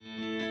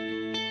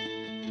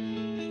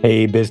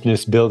Hey,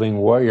 business building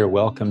warrior,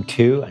 welcome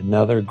to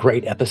another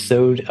great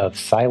episode of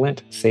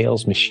Silent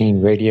Sales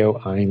Machine Radio.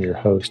 I'm your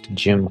host,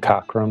 Jim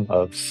Cockrum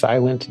of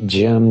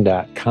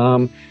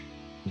silentjim.com.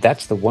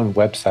 That's the one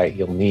website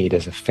you'll need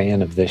as a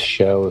fan of this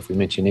show. If we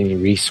mention any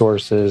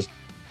resources,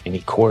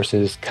 any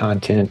courses,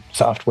 content,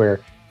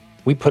 software,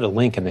 we put a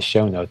link in the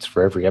show notes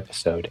for every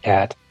episode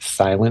at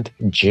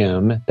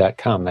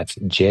silentjim.com. That's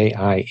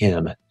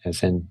J-I-M,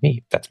 as in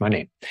me. That's my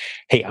name.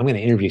 Hey, I'm going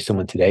to interview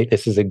someone today.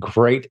 This is a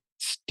great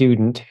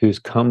student who's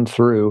come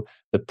through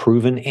the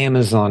Proven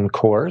Amazon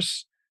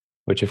course,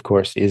 which of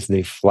course is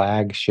the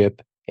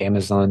flagship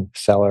Amazon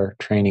seller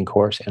training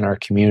course in our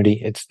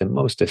community. It's the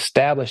most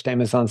established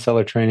Amazon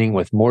seller training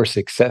with more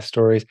success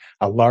stories,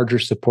 a larger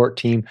support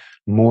team,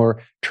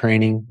 more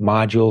training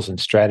modules and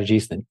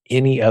strategies than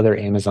any other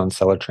Amazon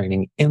seller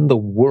training in the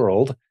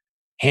world.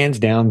 Hands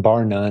down,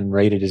 bar none,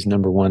 rated as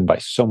number one by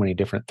so many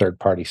different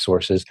third-party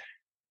sources.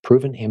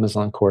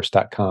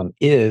 ProvenAmazonCourse.com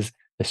is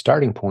the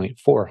starting point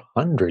for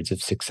hundreds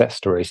of success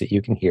stories that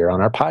you can hear on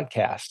our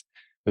podcast.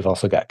 We've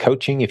also got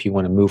coaching if you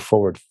want to move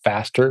forward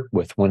faster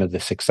with one of the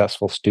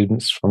successful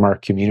students from our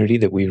community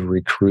that we've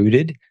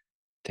recruited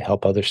to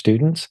help other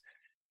students.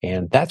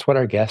 And that's what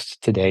our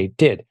guest today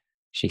did.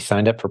 She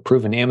signed up for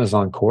Proven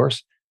Amazon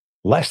course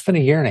less than a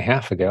year and a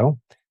half ago,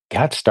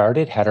 got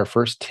started, had her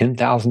first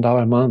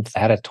 $10,000 month,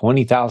 had a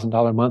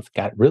 $20,000 month,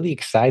 got really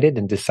excited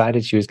and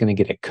decided she was going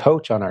to get a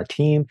coach on our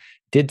team,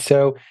 did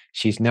so.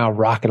 She's now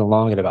rocking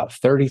along at about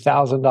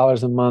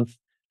 $30,000 a month.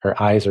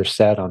 Her eyes are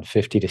set on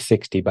 50 to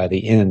 60 by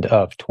the end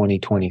of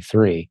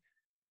 2023,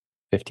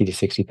 $50 to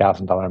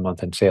 $60,000 a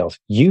month in sales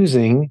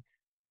using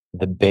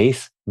the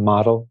base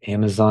model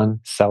Amazon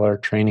seller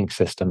training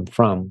system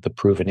from the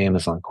Proven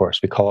Amazon course.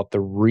 We call it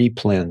the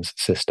REPLENS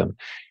system.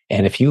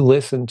 And if you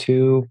listen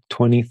to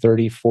 20,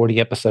 30, 40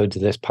 episodes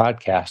of this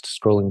podcast,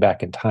 scrolling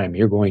back in time,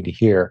 you're going to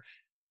hear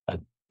a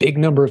big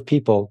number of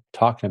people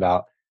talking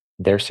about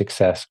their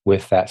success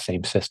with that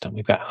same system.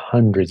 We've got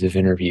hundreds of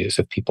interviews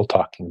of people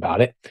talking about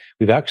it.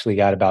 We've actually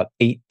got about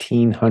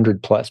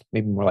 1,800 plus,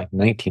 maybe more like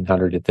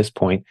 1,900 at this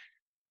point,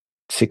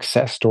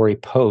 success story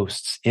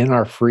posts in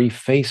our free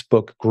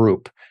Facebook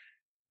group.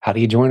 How do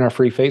you join our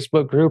free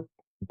Facebook group?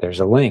 There's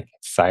a link,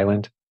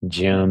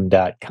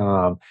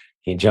 silentjim.com.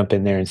 You can jump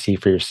in there and see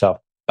for yourself.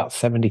 About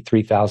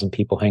 73,000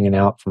 people hanging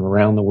out from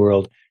around the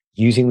world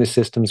using the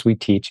systems we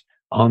teach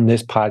on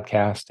this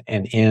podcast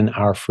and in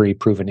our free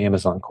Proven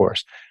Amazon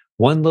course.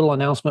 One little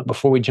announcement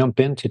before we jump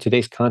into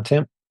today's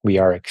content.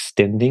 We're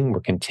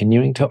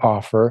continuing to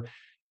offer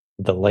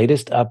the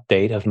latest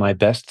update of my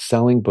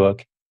best-selling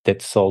book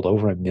that's sold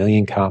over 1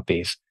 million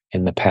copies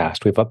in the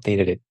past. We've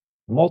updated it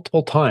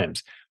multiple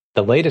times.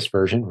 The latest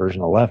version,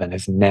 version 11,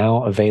 is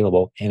now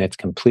available, and it's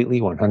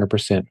completely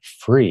 100%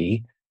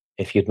 free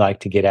if you'd like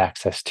to get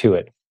access to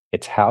it.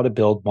 It's how to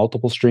build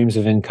multiple streams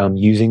of income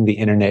using the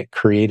internet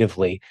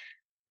creatively,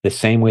 the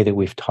same way that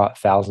we've taught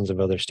thousands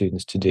of other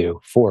students to do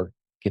for,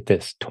 get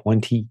this,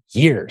 20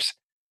 years.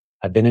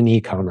 I've been in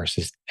e-commerce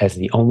as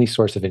the only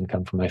source of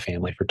income for my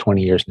family for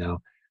 20 years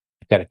now.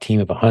 I've got a team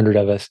of 100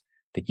 of us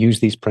that use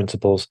these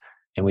principles,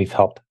 and we've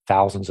helped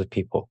thousands of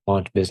people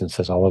launch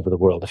businesses all over the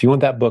world. If you want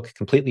that book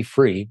completely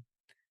free,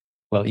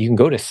 well, you can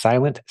go to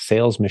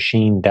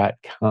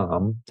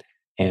silentsalesmachine.com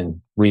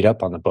and read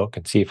up on the book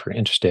and see if you're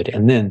interested.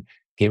 And then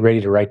get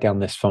ready to write down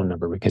this phone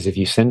number, because if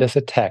you send us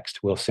a text,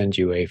 we'll send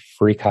you a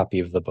free copy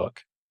of the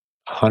book.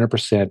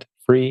 100%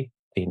 free,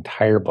 the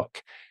entire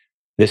book.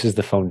 This is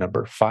the phone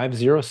number,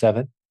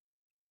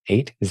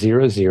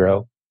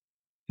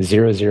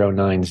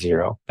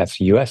 507-800-0090. That's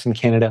US and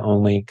Canada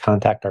only.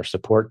 Contact our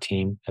support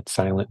team at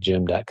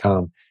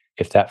silentjim.com.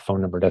 If that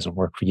phone number doesn't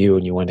work for you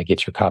and you want to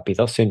get your copy,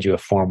 they'll send you a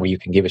form where you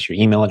can give us your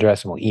email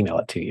address and we'll email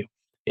it to you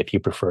if you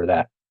prefer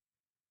that.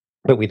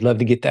 But we'd love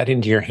to get that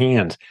into your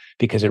hands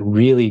because it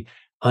really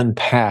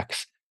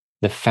unpacks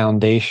the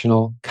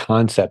foundational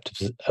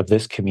concept of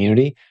this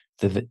community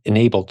that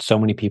enabled so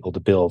many people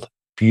to build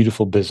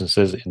beautiful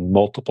businesses in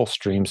multiple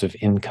streams of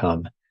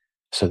income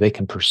so they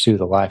can pursue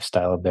the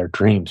lifestyle of their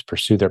dreams,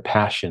 pursue their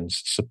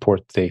passions,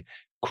 support the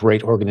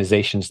great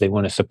organizations they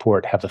want to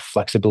support, have the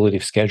flexibility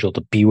of schedule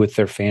to be with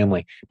their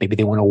family. Maybe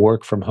they want to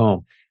work from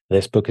home.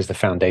 This book is the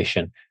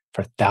foundation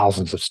for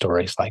thousands of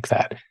stories like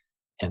that.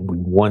 And we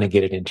want to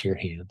get it into your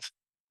hands,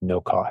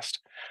 no cost.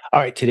 All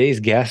right, today's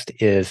guest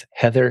is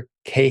Heather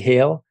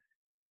Cahill.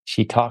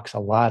 She talks a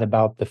lot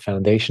about the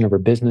foundation of her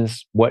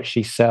business, what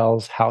she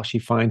sells, how she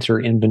finds her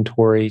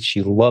inventory.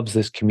 She loves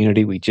this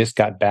community. We just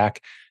got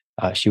back.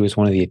 She was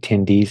one of the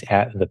attendees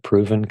at the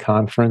Proven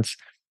Conference.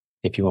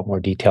 If you want more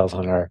details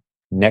on our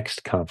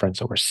next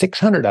conference, over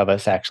 600 of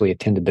us actually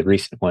attended the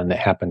recent one that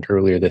happened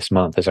earlier this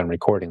month as I'm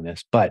recording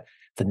this. But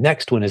the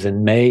next one is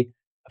in May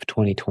of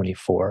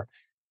 2024.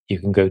 You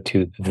can go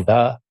to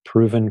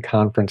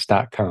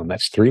theprovenconference.com.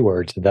 That's 3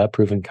 words,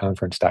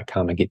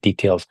 theprovenconference.com, and get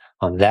details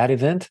on that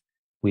event.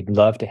 We'd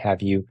love to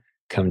have you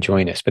come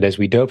join us. But as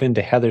we dove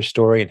into Heather's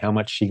story and how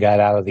much she got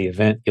out of the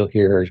event, you'll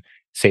hear her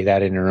say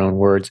that in her own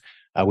words.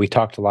 We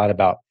talked a lot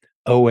about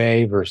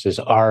OA versus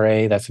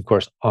RA. That's, of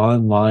course,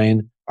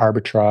 online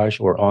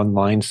arbitrage or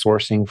online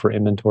sourcing for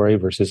inventory,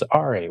 versus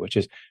RA, which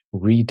is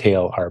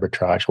retail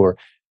arbitrage or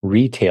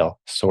retail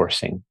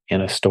sourcing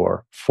in a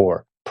store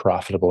for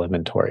profitable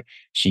inventory.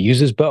 She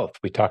uses both.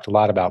 We talked a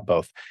lot about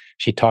both.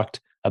 She talked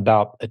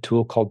about a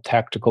tool called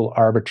tactical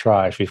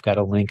arbitrage. We've got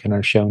a link in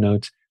our show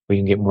notes where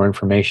you can get more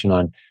information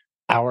on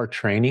our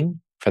training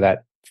for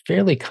that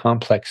fairly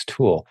complex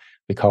tool.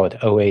 We call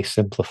it OA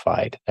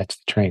Simplified. That's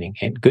the training.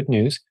 And good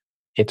news,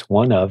 it's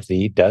one of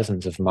the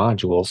dozens of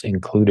modules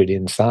included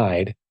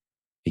inside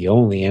the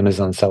only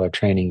Amazon seller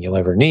training you'll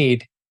ever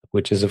need,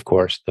 which is, of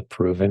course, the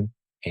Proven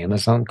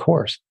Amazon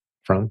course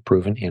from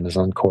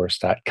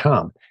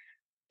provenamazoncourse.com.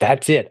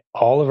 That's it.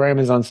 All of our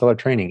Amazon seller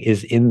training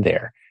is in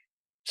there.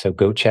 So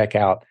go check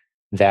out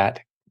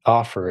that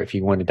offer if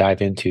you want to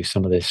dive into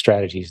some of the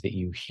strategies that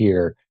you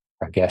hear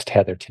our guest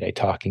Heather today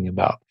talking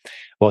about.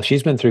 Well,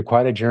 she's been through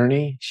quite a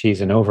journey.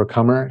 She's an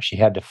overcomer. She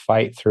had to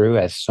fight through,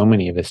 as so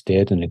many of us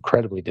did, an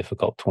incredibly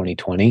difficult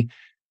 2020.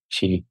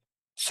 She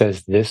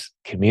says this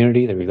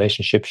community, the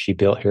relationships she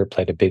built here,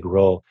 played a big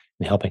role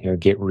in helping her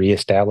get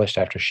reestablished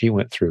after she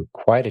went through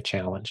quite a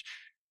challenge.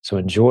 So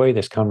enjoy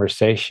this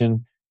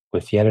conversation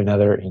with yet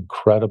another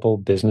incredible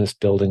business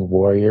building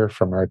warrior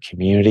from our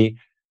community.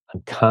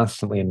 I'm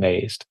constantly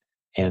amazed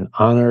and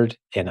honored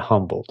and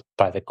humbled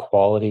by the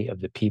quality of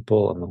the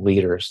people and the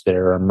leaders that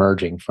are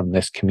emerging from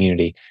this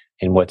community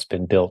and what's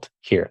been built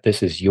here.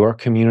 This is your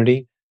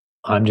community.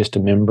 I'm just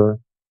a member.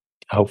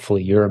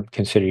 Hopefully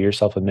consider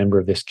yourself a member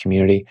of this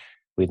community.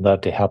 We'd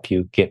love to help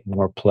you get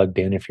more plugged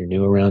in if you're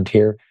new around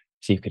here,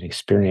 so you can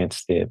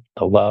experience the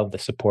love, the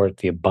support,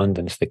 the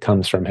abundance that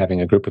comes from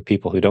having a group of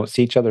people who don't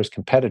see each other as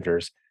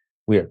competitors.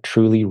 We are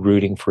truly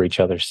rooting for each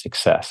other's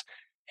success.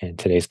 And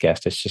today's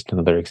guest is just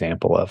another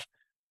example of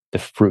the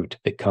fruit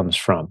that comes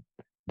from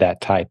that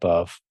type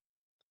of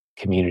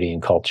community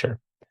and culture.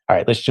 All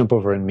right, let's jump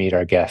over and meet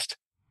our guest,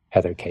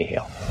 Heather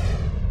Cahill.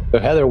 So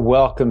Heather,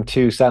 welcome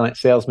to Silent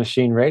Sales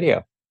Machine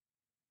Radio.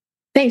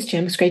 Thanks,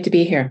 Jim. It's great to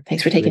be here.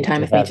 Thanks for taking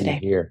time with me today.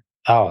 Here.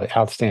 Oh,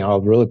 outstanding.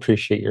 I'll really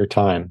appreciate your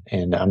time.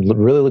 And I'm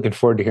really looking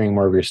forward to hearing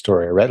more of your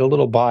story. I read a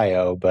little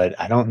bio, but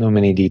I don't know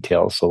many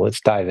details. So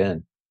let's dive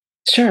in.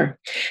 Sure.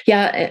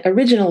 Yeah.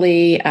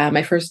 Originally,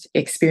 my first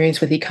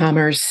experience with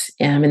e-commerce,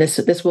 and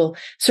this will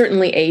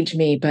certainly age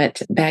me,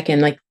 but back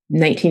in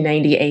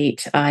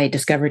 1998, I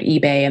discovered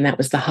eBay, and that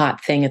was the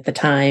hot thing at the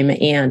time.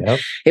 And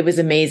It was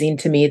amazing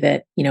to me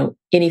that,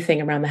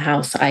 anything around the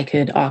house I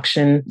could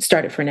auction,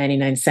 start it for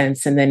 99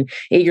 cents, and then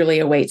eagerly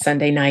await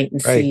Sunday night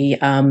and see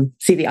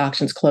the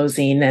auctions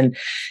closing. And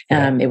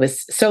it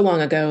was so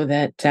long ago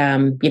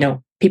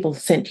that, people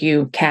sent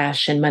you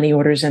cash and money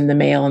orders in the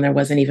mail, and there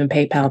wasn't even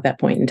PayPal at that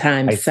point in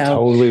time. I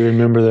totally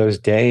remember those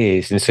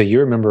days. And so you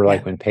remember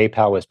when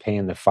PayPal was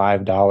paying the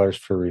 $5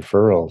 for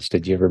referrals.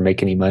 Did you ever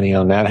make any money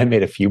on that? I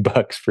made a few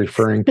bucks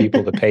referring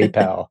people to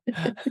PayPal.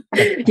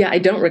 Yeah, I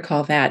don't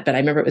recall that, but I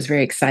remember it was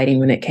very exciting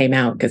when it came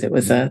out because it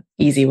was an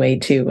easy way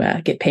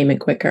to get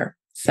payment quicker.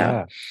 So,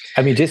 yeah.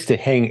 I mean, just to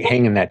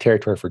hang in that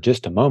territory for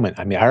just a moment.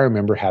 I mean, I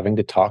remember having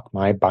to talk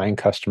my buying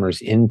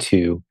customers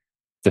into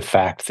the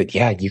fact that,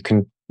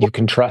 you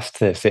can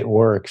trust this, it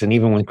works. And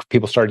even when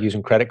people started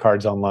using credit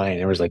cards online,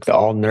 it was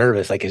all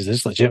nervous, is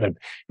this legitimate?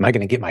 Am I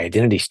going to get my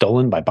identity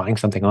stolen by buying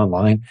something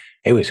online?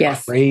 It was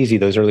crazy,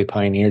 those early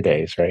pioneer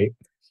days, right?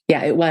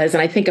 Yeah, it was.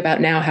 And I think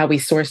about now how we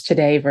source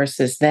today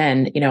versus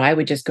then. I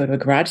would just go to a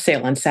garage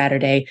sale on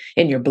Saturday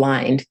and you're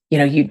blind.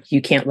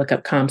 You can't look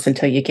up comps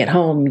until you get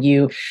home.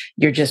 You're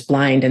just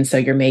blind. And so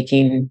you're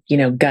making,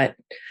 gut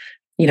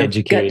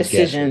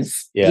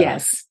decisions. Yeah.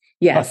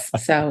 Yes.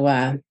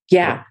 So,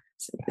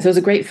 So it was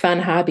a great fun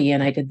hobby,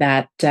 and I did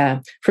that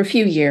for a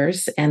few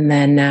years. And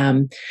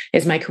then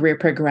as my career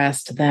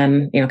progressed,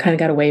 then kind of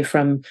got away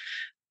from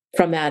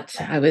that.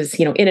 I was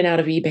in and out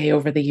of eBay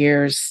over the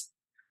years,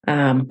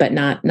 but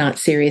not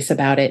serious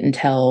about it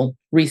until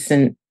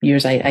recent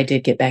years. I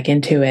did get back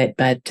into it,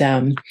 but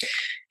and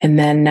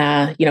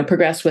then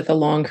progressed with a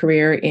long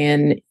career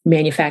in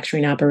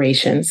manufacturing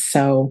operations.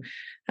 So.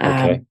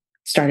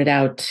 Started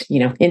out,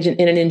 in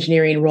an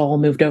engineering role,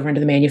 moved over into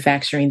the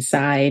manufacturing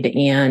side,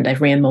 and I've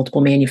ran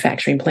multiple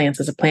manufacturing plants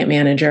as a plant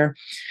manager.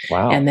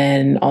 Wow. And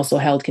then also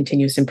held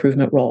continuous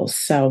improvement roles.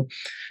 So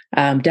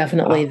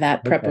definitely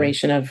that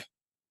preparation of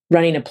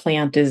running a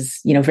plant is,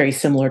 very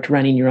similar to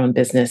running your own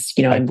business.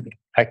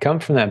 I come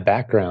from that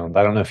background.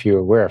 I don't know if you're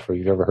aware, if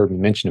you've ever heard me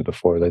mention it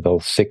before, the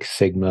whole Six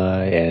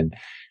Sigma, and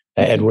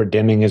Edward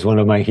Deming is one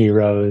of my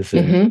heroes.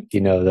 And,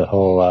 the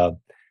whole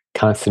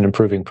constant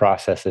improving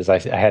processes. I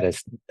had a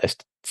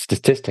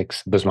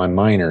statistics was my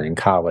minor in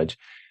college,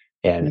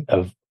 and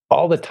of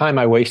all the time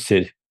I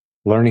wasted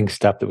learning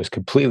stuff that was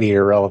completely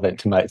irrelevant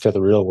to the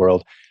real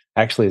world,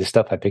 actually the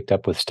stuff I picked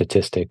up with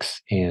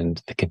statistics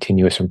and the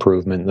continuous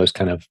improvement and those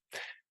kind of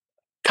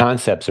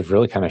concepts have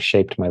really kind of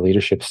shaped my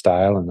leadership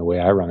style and the way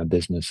I run a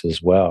business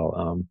as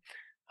well.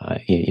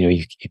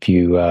 You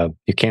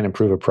can't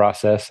improve a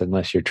process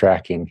unless you're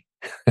tracking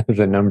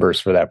the numbers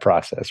for that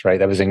process, right?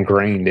 That was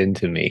ingrained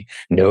into me.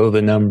 Know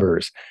the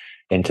numbers.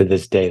 And to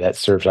this day, that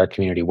serves our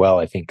community well,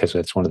 I think, because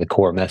it's one of the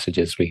core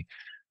messages we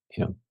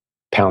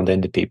pound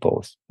into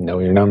people, know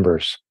your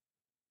numbers.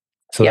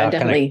 So Yeah, that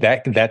kind of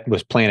definitely. that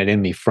was planted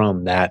in me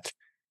from that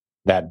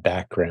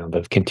background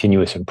of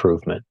continuous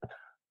improvement.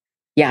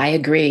 Yeah, I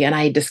agree. And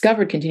I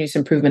discovered continuous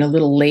improvement a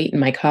little late in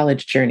my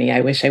college journey.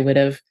 I wish I would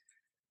have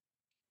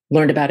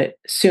learned about it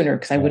sooner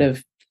because I would Yeah.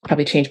 have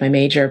probably changed my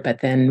major.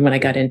 But then when I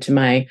got into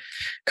my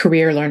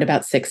career, learned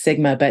about Six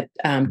Sigma. But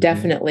Mhm.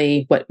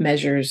 definitely, what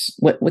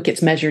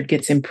gets measured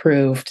gets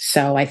improved.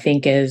 So I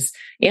think as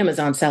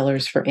Amazon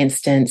sellers, for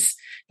instance,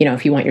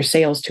 if you want your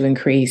sales to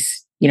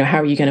increase,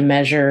 how are you going to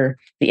measure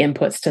the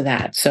inputs to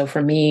that? So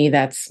for me,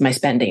 that's my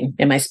spending.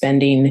 Am I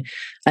spending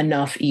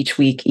enough each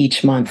week,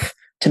 each month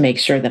to make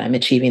sure that I'm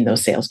achieving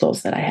those sales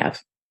goals that I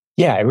have?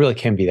 Yeah, it really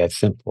can be that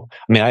simple.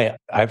 I mean,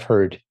 I've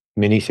heard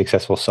many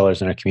successful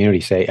sellers in our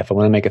community say, if I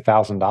want to make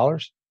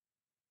 $1,000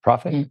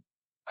 profit, Mhm,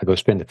 I go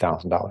spend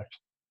 $1,000.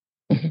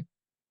 mhm.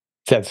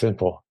 It's that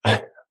simple.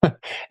 And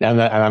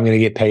I'm going to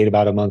get paid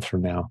about a month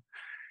from now.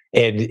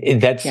 And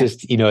that's Yeah.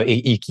 just,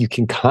 you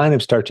can kind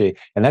of start to,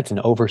 and that's an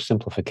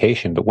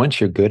oversimplification. But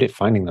once you're good at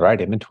finding the right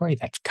inventory,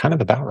 that's kind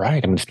of about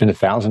right. I'm going to spend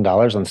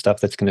 $1,000 on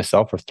stuff that's going to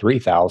sell for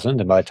 3,000,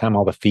 and by the time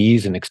all the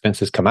fees and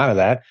expenses come out of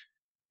that,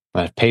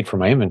 I've paid for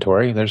my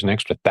inventory. There's an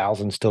extra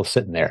 1,000 still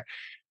sitting there.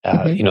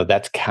 Mhm.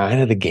 That's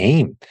kind of the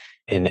game.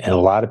 And a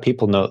lot of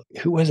people know,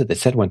 who was it that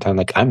said one time,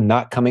 like, I'm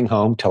not coming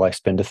home till I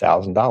spend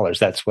 $1,000.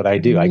 That's what I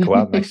do. I go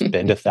out and I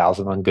spend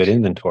 1,000 on good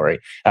inventory.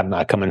 I'm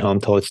not coming home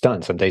till it's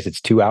done. Some days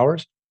it's 2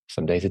 hours,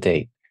 some days it's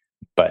 8.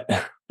 But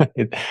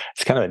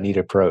it's kind of a neat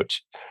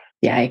approach.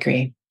 Yeah, I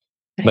agree.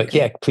 I But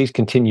yeah, agree. please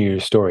continue your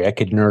story. I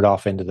could nerd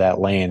off into that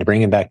land,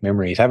 bringing back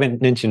memories. I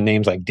haven't mentioned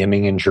names like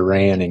Deming and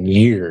Duran in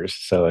years,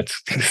 so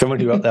it's someone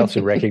who else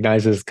who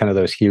recognizes kind of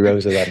those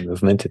heroes of that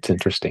movement. It's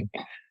interesting.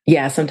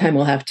 Yeah, sometime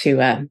we'll have to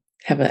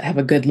have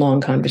a good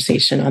long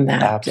conversation on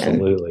that. And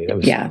Absolutely,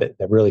 yeah,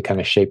 that really kind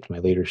of shaped my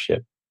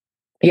leadership.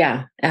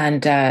 yeah,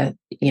 and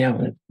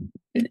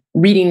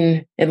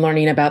reading and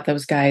learning about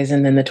those guys,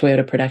 and then the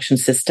Toyota production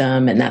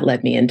system, and that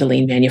led me into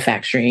lean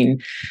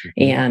manufacturing,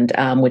 Mhm.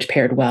 and which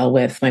paired well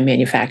with my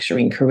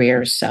manufacturing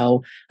career.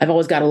 So I've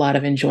always got a lot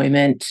of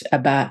enjoyment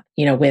about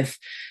with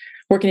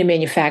working in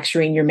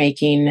manufacturing. You're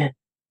making a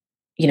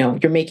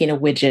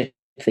widget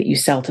that you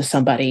sell to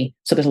somebody.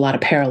 So there's a lot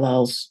of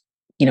parallels,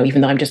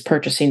 even though I'm just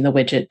purchasing the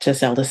widget to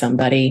sell to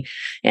somebody,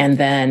 and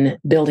then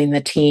building the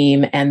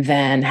team. And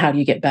then how do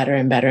you get better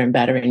and better and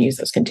better and use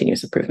those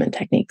continuous improvement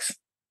techniques?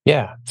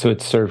 Yeah, so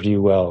it served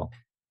you well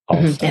It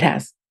also.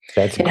 has.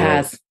 That's It great.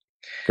 has.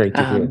 Great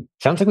to hear.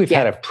 Sounds like we've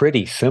had Yeah. a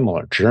pretty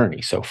similar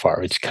journey so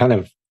far. It's kind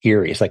of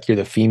eerie. It's like you're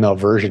the female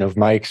version of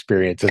my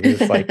experience. And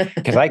it's like,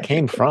 because I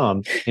came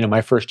from,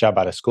 my first job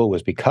out of school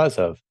was because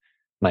of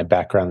my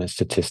background in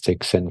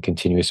statistics and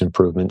continuous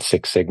improvement,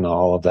 Six Sigma,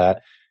 all of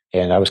that.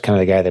 And I was kind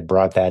of the guy that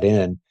brought that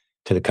in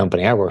to the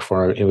company I worked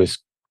for. It was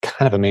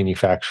kind of a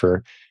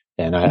manufacturer.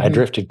 And I Mhm.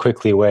 drifted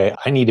quickly away.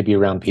 I need to be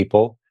around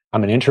people.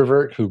 I'm an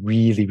introvert who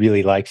really,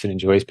 really likes and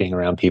enjoys being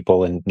around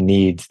people and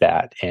needs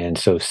that. And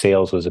so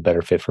sales was a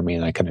better fit for me.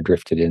 And I kind of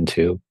drifted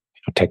into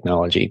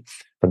technology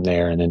from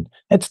there. And then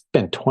it's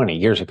been 20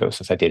 years ago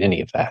since I did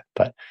any of that.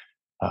 But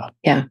uh,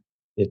 Yeah.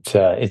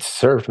 it's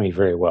served me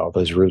very well.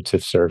 Those roots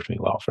have served me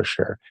well for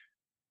sure.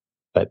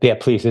 But yeah,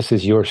 please, this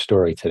is your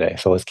story today.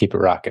 So let's keep it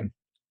rocking.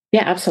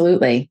 Yeah,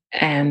 absolutely.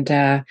 And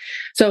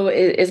so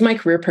as my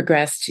career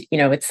progressed,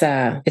 it's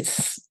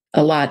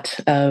a lot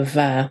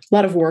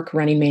of work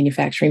running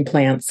manufacturing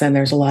plants, and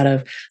there's a lot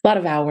of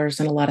hours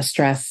and a lot of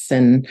stress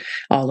and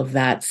all of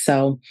that.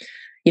 So,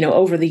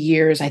 over the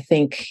years, I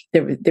think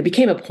there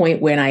became a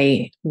point when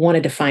I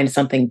wanted to find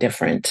something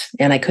different,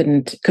 and I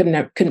couldn't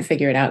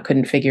figure it out,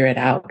 couldn't figure it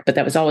out. But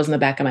that was always in the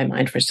back of my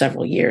mind for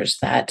several years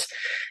that,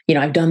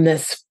 I've done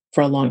this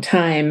for a long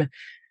time.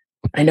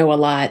 I know a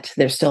lot.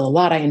 There's still a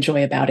lot I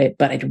enjoy about it,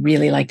 but I'd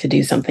really like to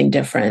do something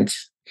different.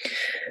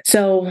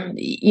 So,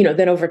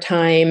 then over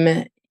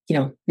time,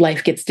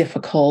 life gets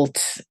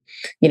difficult.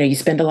 You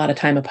spend a lot of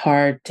time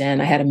apart,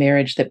 and I had a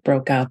marriage that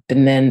broke up,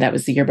 and then that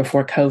was the year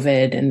before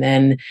COVID, and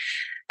then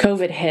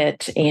COVID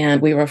hit,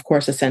 and we were, of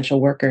course, essential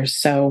workers.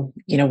 So,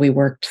 we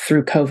worked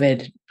through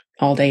COVID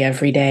all day,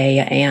 every day.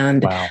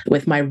 And Wow.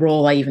 with my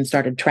role, I even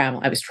started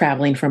travel. I was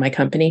traveling for my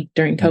company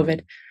during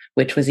COVID, Mhm.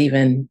 which was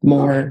even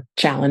more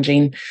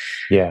challenging.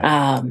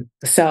 Yeah.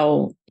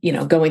 So,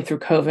 going through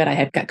COVID, I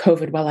had got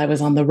COVID while I was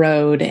on the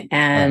road, Oh,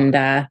 and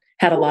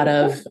had a lot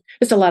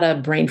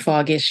of brain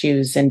fog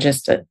issues, and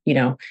just,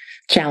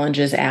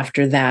 challenges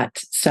after that.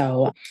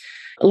 So,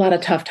 a lot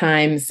of tough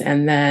times.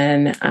 And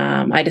then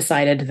I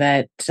decided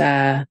that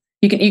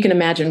you can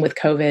imagine with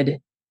COVID,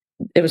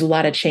 there was a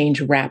lot of change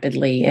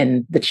rapidly,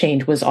 and the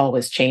change was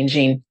always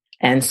changing.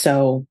 And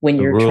so when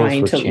the you're rules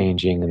trying were to,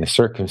 changing and the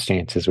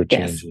circumstances were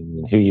yes, changing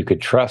and who you could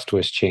trust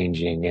was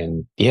changing.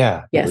 And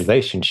yeah, the yes,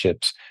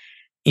 relationships,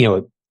 you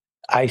know,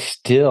 I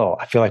feel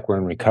like we're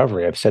in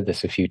recovery. I've said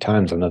this a few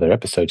times on other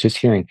episodes, just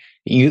hearing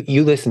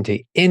you listen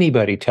to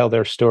anybody tell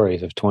their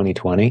stories of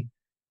 2020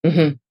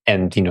 hmm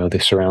and, the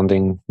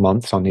surrounding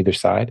months on either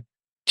side,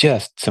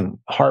 just some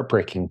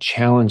heartbreaking,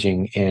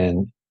 challenging,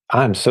 and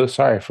I'm so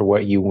sorry for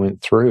what you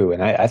went through.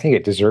 And I think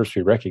it deserves to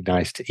be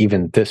recognized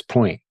even at this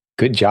point.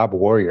 Good job,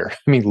 warrior.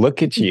 I mean,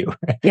 look at you.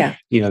 Yeah.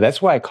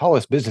 That's why I call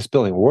us business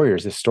building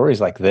warriors. Is stories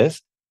like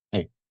this.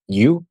 Like,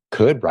 you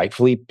could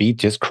rightfully be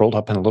just curled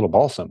up in a little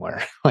ball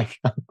somewhere, like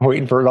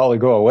waiting for it all to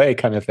go away,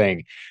 kind of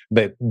thing.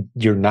 But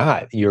you're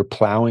not. You're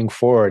plowing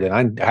forward.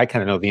 And I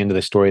kind of know the end of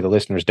the story. The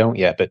listeners don't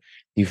yet, but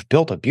you've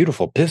built a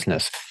beautiful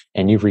business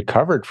and you've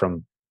recovered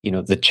from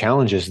the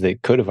challenges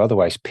that could have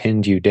otherwise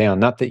pinned you down.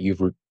 Not that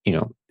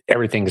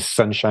everything's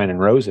sunshine and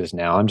roses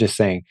now. I'm just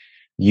saying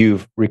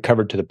you've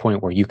recovered to the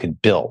point where you can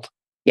build.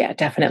 Yeah,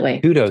 definitely.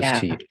 Kudos Yeah.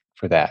 to you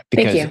for that,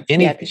 Thank because you.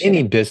 Yeah, I appreciate any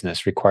it.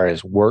 business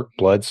requires work,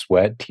 blood,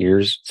 sweat,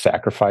 tears,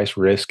 sacrifice,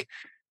 risk,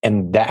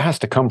 and that has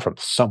to come from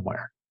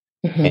somewhere.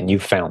 Mhm. And you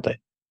found it.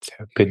 So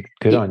good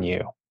on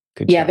you.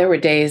 Good Yeah, there job. were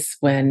days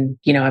when,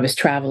 I was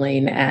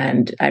traveling,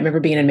 and I remember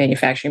being in a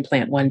manufacturing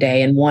plant one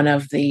day, and one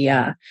of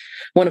the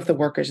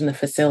workers in the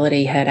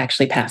facility had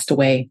actually passed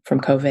away from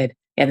COVID.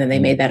 And then they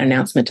made that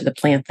announcement to the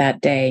plant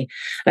that day. And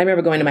I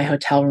remember going to my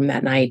hotel room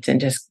that night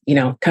and just,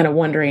 kind of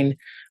wondering,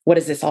 what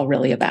is this all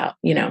really about?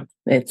 Yeah.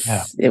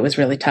 It was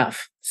really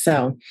tough.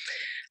 So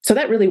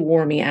that really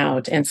wore me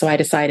out. And so I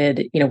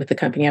decided, with the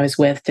company I was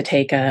with, to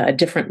take a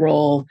different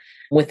role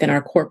within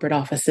our corporate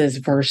offices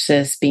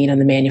versus being on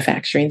the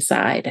manufacturing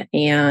side.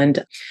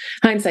 And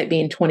hindsight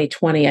being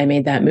 2020, I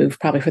made that move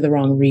probably for the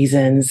wrong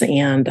reasons.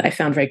 And I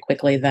found very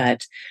quickly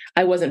that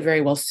I wasn't very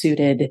well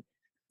suited,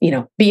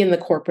 be in the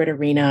corporate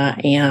arena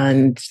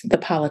and the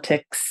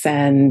politics.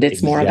 And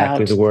it's more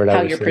Exactly about the word I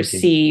how was you're thinking.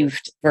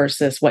 perceived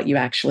versus what you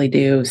actually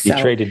do. You So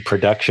traded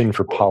production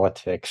for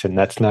politics, and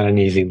that's not an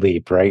easy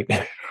leap, right?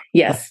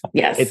 yes, At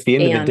yes. the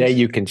end of the day, And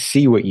you can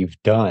see what you've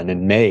done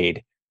and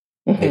made,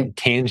 mhm.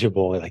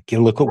 tangible, like,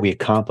 look what we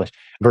accomplished,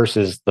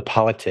 versus the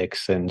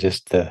politics and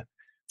just the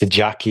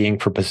jockeying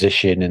for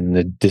position and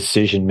the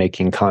decision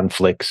making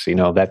conflicts.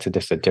 That's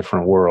just a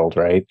different world,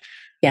 right?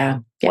 Yeah,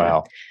 yeah.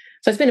 Wow.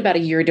 So I spent about a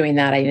year doing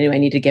that. I knew I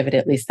needed to give it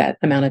at least that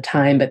amount of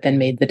time, but then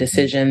made the Mhm.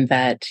 decision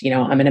that, I'm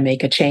going to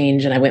make a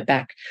change. And I went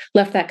back,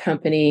 left that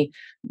company,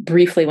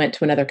 briefly went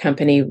to another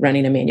company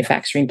running a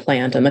manufacturing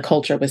plant. And the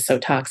culture was so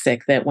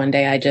toxic that one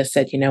day I just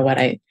said, you know what,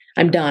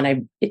 I'm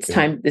done. It's Yeah.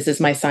 time. This is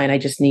my sign. I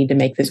just need to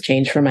make this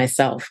change for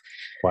myself.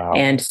 Wow.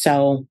 And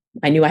so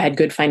I knew I had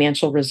good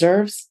financial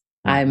reserves.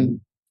 Mhm.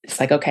 It's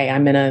like, okay,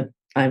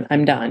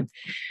 I'm done.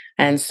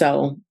 And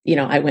so,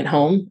 I went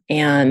home,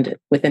 and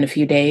within a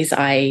few days,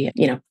 I,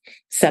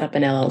 set up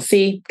an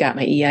LLC, got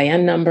my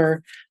EIN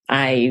number.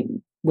 I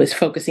was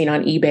focusing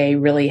on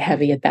eBay really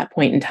heavy at that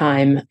point in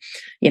time.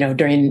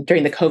 During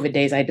the COVID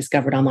days, I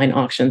discovered online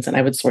auctions, and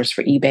I would source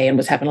for eBay and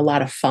was having a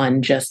lot of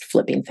fun just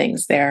flipping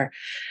things there.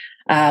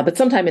 But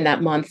sometime in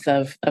that month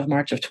of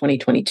March of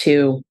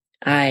 2022,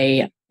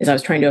 as I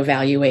was trying to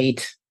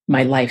evaluate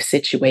my life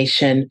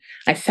situation,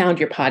 I found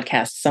your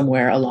podcast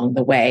somewhere along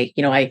the way.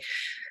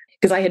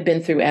 Because I had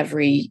been through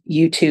every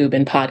YouTube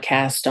and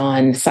podcast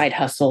on side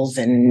hustles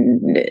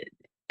and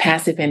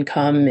passive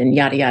income and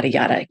yada yada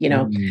yada,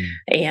 Mm.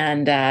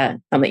 and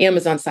on the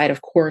Amazon side,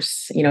 of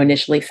course,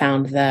 initially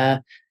found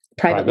the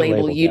private Private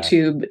label label guy.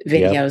 YouTube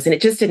Yep. videos, and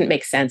it just didn't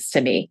make sense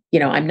to me.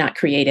 I'm not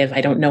creative.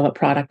 I don't know what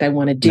product I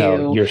want to No,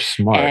 do, you're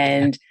smart.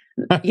 and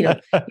you know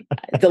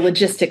the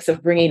logistics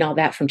of bringing all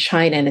that from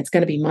China, and it's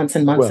going to be months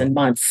and months Well, and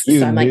months. you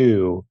So I'm like,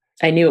 knew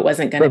I knew it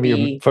wasn't going to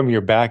be. from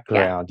your Yeah,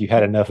 background, you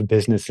had enough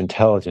business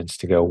intelligence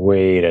to go,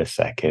 wait a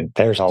second,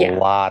 there's a yeah,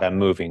 lot of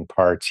moving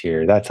parts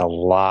here. That's a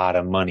lot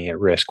of money at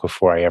risk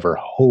before I ever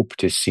hope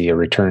to see a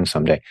return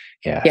someday.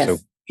 Yeah. So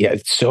yes, yeah,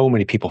 so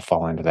many people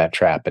fall into that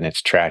trap, and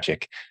it's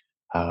tragic.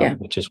 yeah.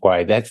 Which is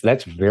why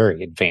that's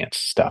very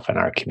advanced stuff in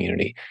our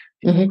community,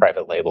 Hmm.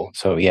 private label.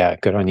 So yeah,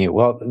 good on you.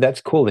 Well, that's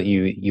cool that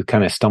you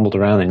kind of stumbled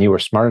around and you were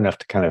smart enough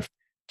to kind of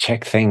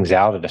check things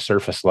out at a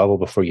surface level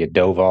before you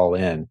dove all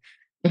in.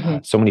 Hmm.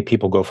 So many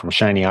people go from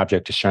shiny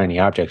object to shiny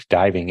object,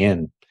 diving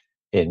in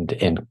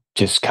and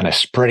just kind of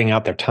spreading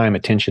out their time,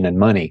 attention, and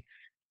money,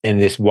 and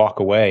just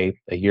walk away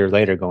a year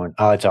later going,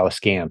 "Oh, it's all a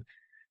scam,"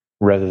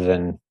 rather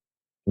than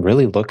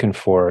really looking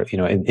for,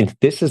 and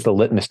this is the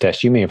litmus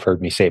test. You may have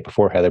heard me say it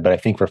before, Heather, but I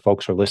think for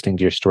folks who are listening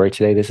to your story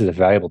today, this is a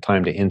valuable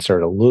time to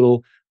insert a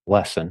little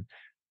lesson.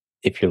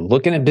 If you're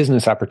looking at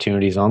business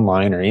opportunities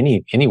online or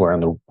anywhere in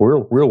the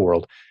real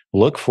world,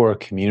 look for a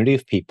community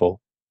of people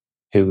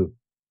who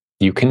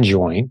you can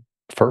join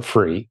for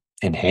free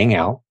and hang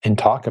out and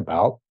talk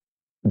about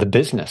the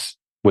business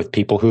with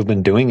people who've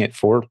been doing it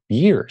for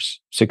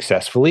years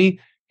successfully,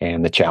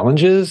 and the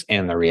challenges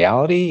and the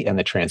reality and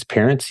the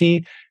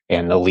transparency,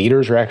 and the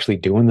leaders are actually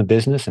doing the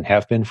business and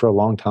have been for a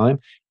long time.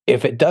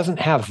 If it doesn't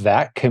have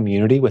that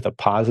community with a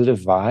positive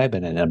vibe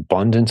and an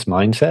abundance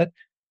mindset,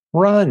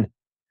 run.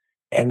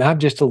 And I've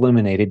just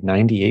eliminated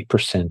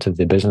 98% of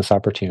the business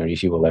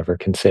opportunities you will ever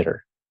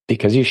consider,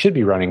 because you should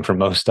be running from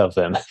most of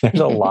them. There's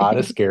a lot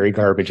of scary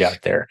garbage out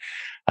there.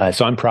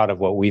 So I'm proud of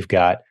what we've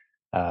got.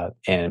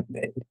 And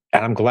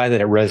I'm glad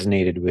that it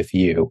resonated with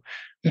you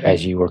Hmm.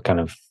 as you were kind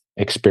of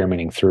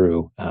experimenting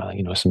through,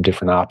 some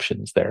different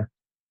options there.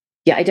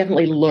 yeah, I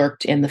definitely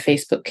lurked in the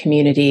Facebook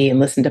community and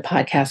listened to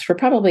podcasts for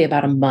probably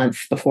about a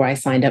month before I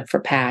signed up for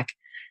PAC.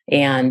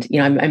 And,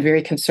 I'm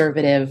very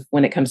conservative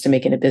when it comes to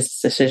making a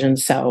business decision.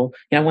 So,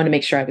 I want to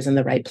make sure I was in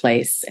the right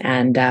place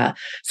and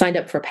signed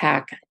up for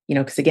PAC,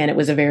 because again, it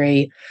was a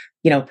very,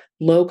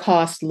 low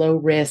cost, low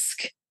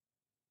risk,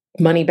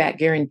 money back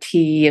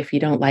guarantee if you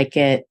don't like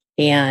it.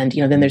 And,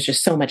 then there's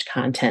just so much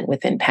content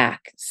within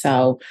PAC.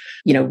 So,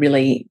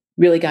 really,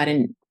 really got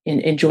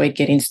enjoyed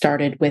getting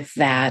started with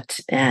that.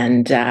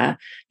 And, then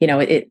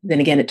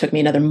again, it took me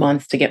another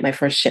month to get my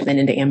first shipment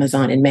into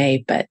Amazon in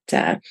May, but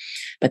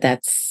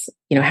that's,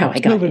 how I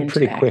It's got moving into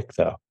pretty PAC. quick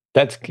though.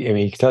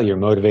 You can tell you're a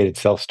motivated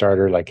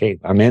self-starter. Like, hey,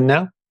 I'm in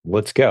now.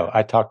 Let's go.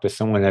 I talked to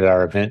someone at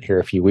our event here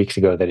a few weeks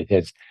ago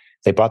that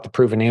they bought the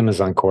Proven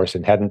Amazon course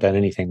and hadn't done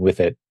anything with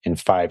it in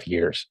 5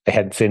 years. They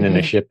hadn't sent in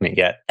a shipment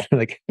yet.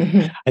 Like,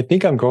 Mm-hmm. I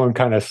think I'm going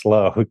kind of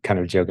slow, kind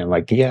of joking.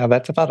 Like, yeah,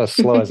 that's about as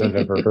slow as I've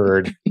ever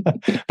heard.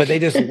 But they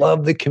just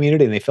love the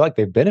community and they feel like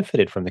they've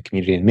benefited from the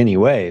community in many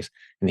ways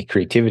and the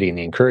creativity and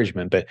the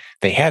encouragement, but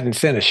they hadn't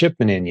sent a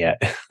shipment in yet.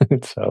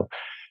 So,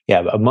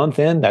 yeah, a month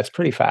in, that's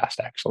pretty fast,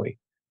 actually.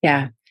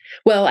 Yeah.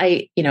 Well,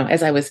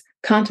 as I was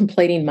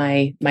contemplating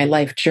my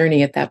life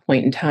journey at that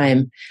point in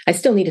time, I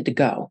still needed to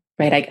go,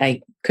 right?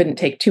 I couldn't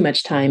take too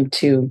much time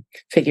to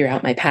figure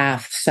out my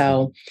path.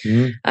 So,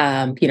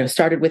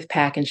 started with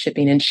PAC and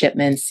shipping and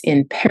shipments.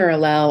 In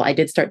parallel, I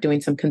did start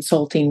doing some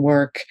consulting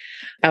work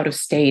out of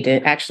state,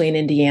 actually in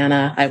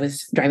Indiana. I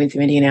was driving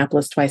through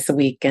Indianapolis twice a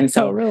week. And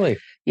so, Oh, really?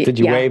 Did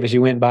you yeah, wave as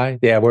you went by?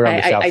 Yeah, we're on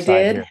the south I side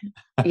did. here.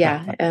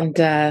 Yeah.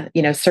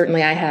 And,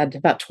 certainly I had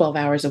about 12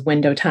 hours of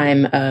window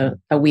time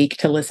a week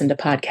to listen to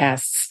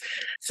podcasts.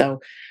 So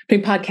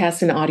between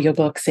podcasts and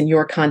audiobooks and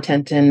your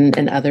content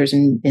and others,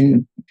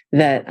 and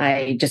that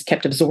I just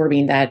kept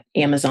absorbing that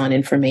Amazon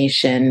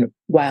information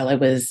while I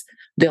was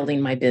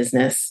building my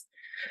business.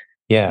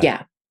 Yeah,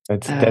 Yeah.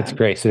 that's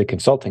great. So the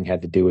consulting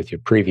had to do with your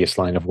previous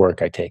line of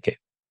work, I take it.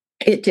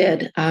 It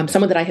did.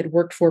 Someone that I had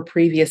worked for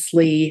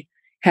previously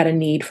had a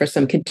need for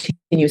some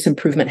continuous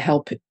improvement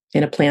help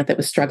in a plant that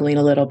was struggling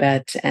a little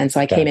bit. And so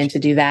I came in Gotcha. to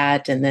do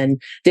that and then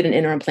did an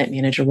interim plant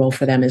manager role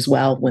for them as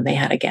well when they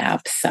had a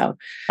gap. So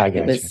I it got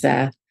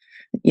you.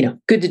 was,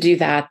 good to do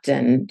that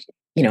and,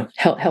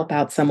 help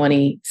out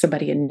somebody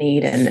in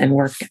need and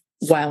work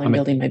while I'm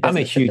building my I'm a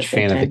business at the huge same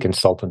fan of the time.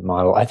 consultant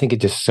model. I think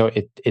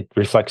it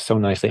reflects so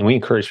nicely, and we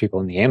encourage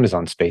people in the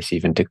Amazon space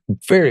even to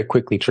very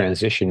quickly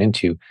transition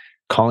into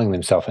calling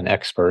themselves an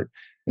expert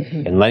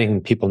Mm-hmm. and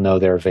letting people know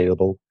they're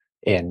available.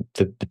 And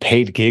the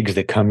paid gigs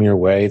that come your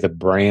way, the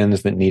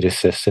brands that need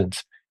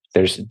assistance.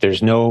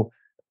 There's no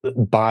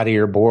body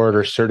or board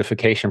or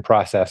certification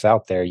process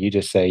out there. You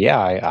just say,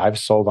 yeah, I've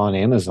sold on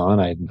Amazon.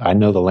 I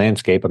know the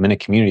landscape. I'm in a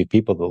community of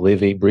people that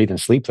live, eat, breathe,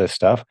 and sleep this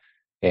stuff.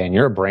 And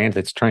you're a brand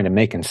that's trying to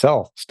make and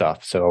sell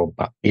stuff. So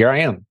here I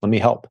am. Let me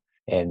help.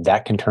 And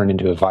that can turn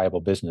into a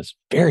viable business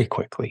very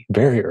quickly,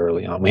 very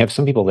early on. We have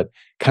some people that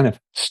kind of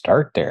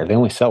start there. They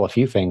only sell a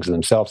few things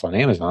themselves on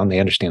Amazon. They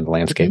understand the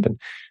landscape. Mm-hmm.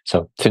 And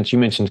so since you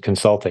mentioned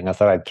consulting, I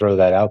thought I'd throw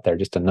that out there,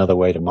 just another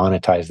way to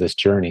monetize this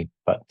journey.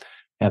 But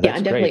yeah, Yeah, that's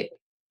I'm great. definitely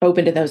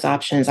open to those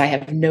options. I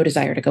have no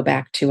desire to go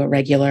back to a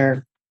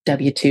regular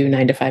W-2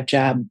 9 to 5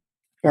 job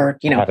or,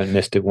 I haven't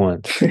missed it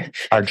once.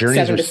 Our journeys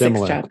 7 are to 6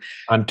 similar. job.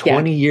 I'm Yeah.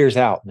 20 years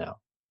out now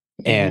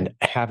Mm-hmm. and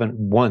haven't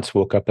once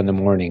woke up in the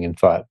morning and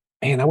thought,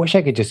 man, I wish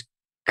I could just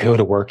go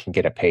to work and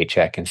get a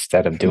paycheck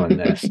instead of doing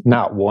this.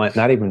 Not one,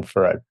 not even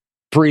for a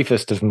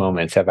briefest of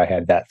moments have I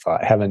had that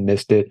thought. Haven't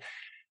missed it.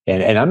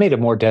 And I made a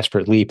more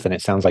desperate leap than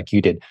it sounds like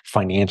you did,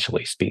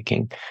 financially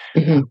speaking.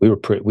 Mm-hmm.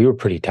 We were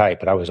pretty tight,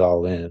 but I was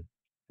all in.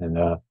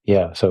 And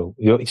yeah, so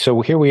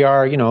here we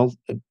are, a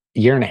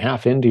year and a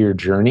half into your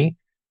journey.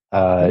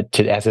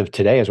 As of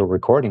today, as we're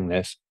recording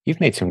this,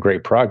 you've made some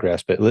great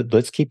progress. But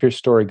let's keep your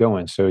story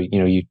going. So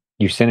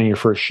you sent in your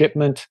first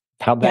shipment.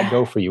 How'd that Yeah.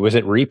 go for you? Was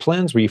it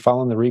REPLENS? Were you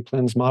following the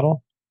REPLENS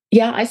model?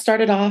 Yeah, I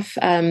started off,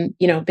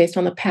 based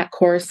on the PAC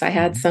course. I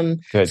had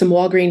Good. some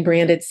Walgreen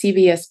branded,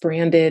 CVS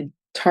branded,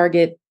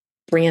 Target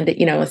branded,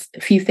 a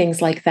few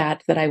things like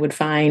that I would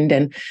find,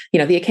 and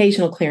the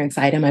occasional clearance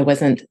item. That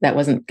wasn't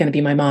going to be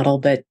my model,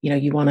 but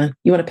you want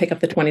to pick up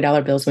the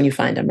 $20 bills when you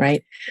find them,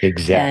 right?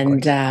 Exactly.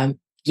 And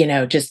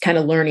just kind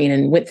of learning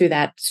and went through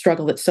that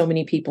struggle that so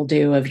many people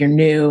do of you're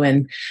new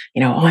and,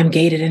 oh, I'm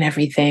gated and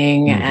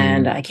everything.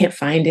 And I can't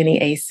find any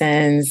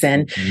ASINs.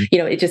 And,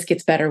 it just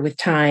gets better with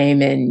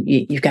time and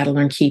you've got to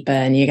learn Keepa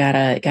and you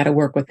gotta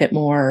work with it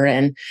more.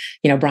 And,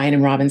 Brian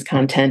and Robin's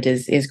content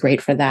is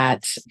great for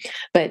that.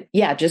 But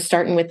yeah, just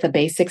starting with the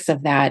basics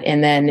of that.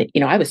 And then,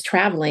 I was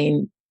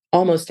traveling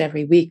almost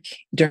every week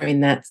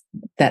during that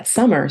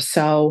summer.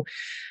 So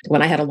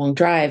when I had a long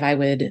drive, I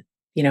would,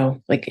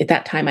 like at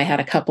that time I had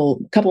a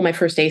couple of my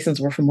first ASINs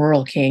were from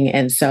Rural King.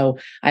 And so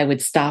I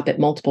would stop at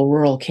multiple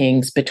Rural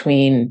Kings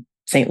between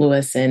St.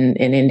 Louis and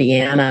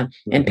Indiana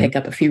and pick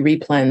up a few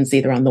replens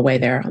either on the way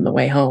there or on the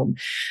way home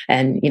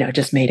and,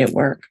 just made it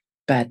work.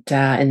 But,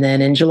 and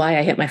then in July,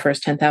 I hit my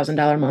first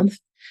 $10,000 month.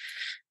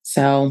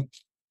 So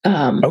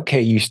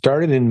Okay, you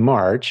started in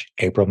March,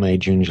 April, May,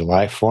 June,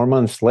 July. 4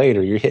 months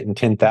later, you're hitting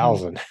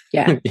 10,000.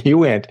 Yeah. you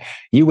went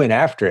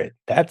after it.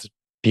 That's Yeah.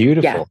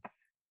 beautiful.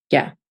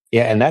 Yeah.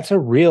 Yeah, and that's a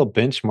real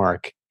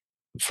benchmark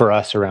for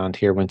us around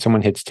here when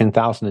someone hits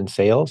 10,000 in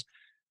sales,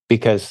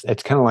 because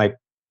it's kind of like,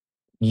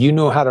 you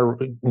know how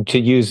to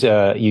use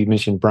you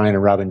mentioned Brian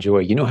and Robin Joy,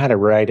 you know how to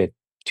ride a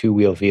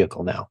two-wheel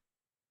vehicle now.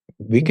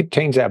 We could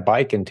change that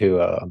bike into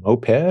a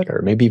moped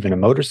or maybe even a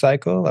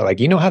motorcycle. Like,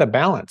 you know how to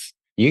balance.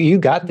 You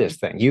got this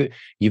thing.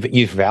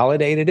 You've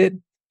validated it.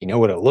 You know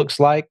what it looks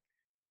like.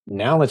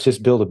 Now let's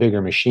just build a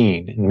bigger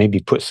machine and maybe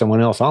put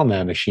someone else on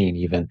that machine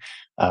even.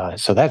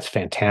 So that's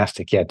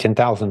fantastic. Yeah,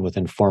 10,000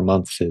 within 4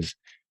 months is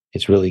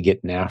it's really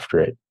getting after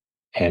it.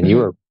 And you Mhm.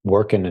 were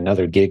working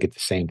another gig at the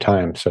same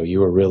time, so you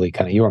were really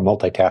you were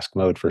multitask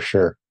mode for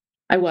sure.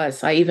 I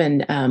was. I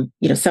even,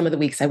 some of the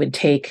weeks I would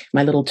take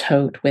my little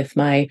tote with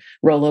my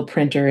Rolo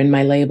printer and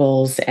my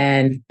labels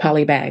and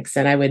poly bags,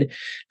 and I would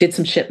did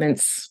some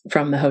shipments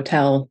from the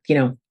hotel.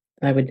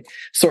 I would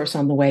source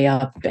on the way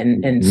up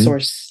and Mhm.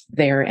 source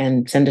there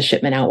and send a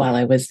shipment out while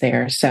I was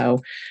there. So,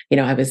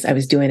 I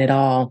was doing it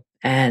all,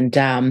 and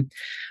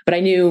but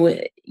I knew,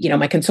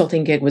 my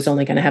consulting gig was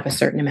only going to have a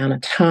certain amount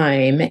of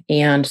time,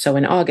 and so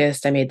in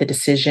August I made the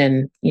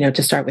decision,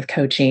 to start with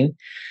coaching,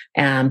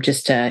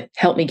 just to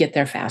help me get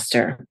there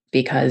faster,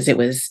 because it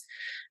was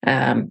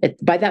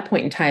by that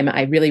point in time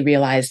I really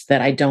realized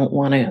that I don't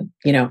want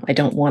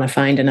to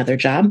find another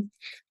job.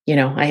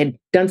 I had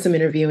done some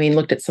interviewing,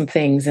 looked at some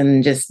things,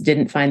 and just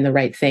didn't find the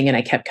right thing, and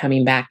I kept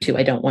coming back to,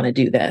 I don't want to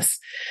do this.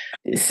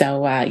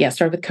 So yeah,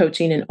 started with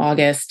coaching in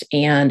August,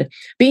 and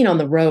being on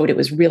the road, it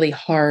was really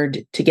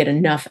hard to get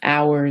enough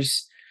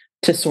hours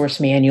to source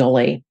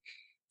manually,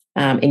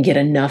 and get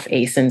enough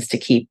ASINs to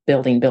keep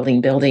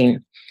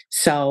building.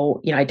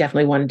 So, I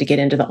definitely wanted to get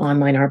into the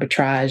online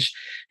arbitrage.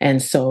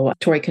 And so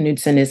Tori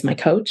Knudsen is my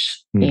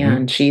coach, Mhm.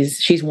 and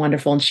she's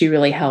wonderful, and she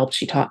really helped.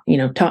 She taught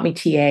me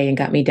TA and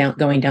got me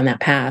going down that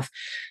path.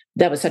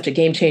 That was such a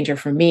game changer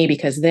for me,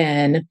 because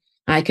then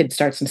I could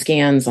start some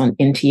scans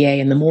in TA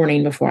in the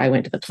morning before I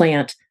went to the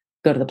plant,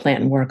 go to the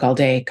plant and work all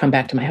day, come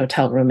back to my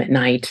hotel room at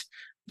night,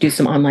 do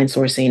some online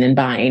sourcing and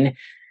buying,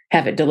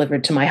 have it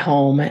delivered to my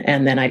home,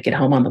 and then I'd get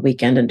home on the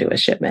weekend and do a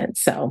shipment.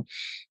 So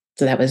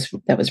that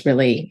was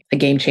really a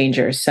game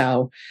changer.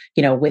 So,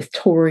 with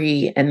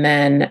Tori, and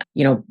then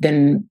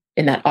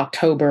in that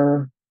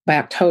by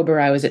October,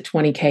 I was at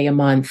 20K a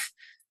month,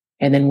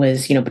 and then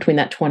was, between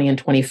that 20 and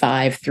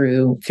 25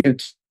 through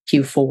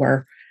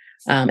Q4.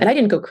 And I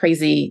didn't go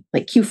crazy.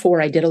 Like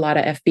Q4, I did a lot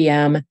of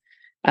FBM,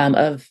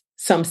 of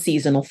some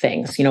seasonal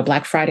things.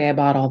 Black Friday, I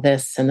bought all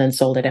this and then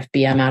sold at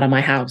FBM out of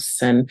my house.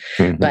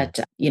 Mhm. But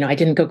I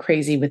didn't go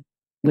crazy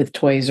with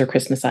toys or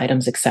Christmas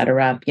items,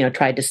 etc.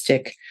 Tried to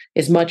stick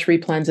as much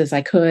replens as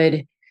I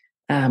could,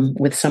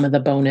 with some of the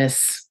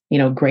bonus,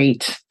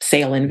 great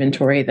sale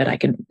inventory that I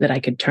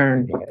could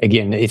turn.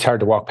 Again, it's hard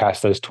to walk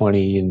past those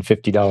 $20 and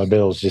 $50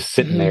 bills just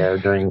sitting Mhm. there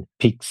during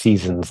peak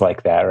seasons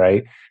like that,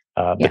 right?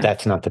 But Yeah,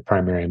 that's not the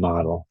primary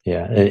model.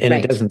 Yeah, and it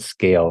right. doesn't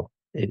scale.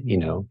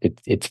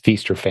 It's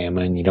feast or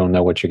famine. You don't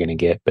know what you're going to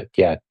get. But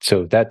yeah,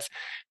 so that's.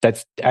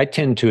 I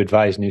tend to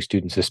advise new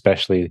students,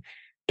 especially,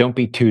 don't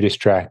be too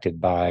distracted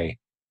by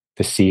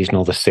the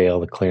seasonal, the sale,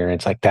 the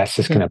clearance. Like, that's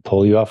just going Mhm. to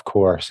pull you off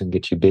course and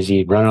get you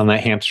busy, run on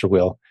that hamster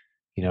wheel,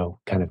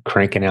 kind of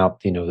cranking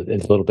out, a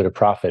little bit of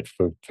profit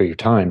for your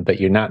time, but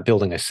you're not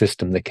building a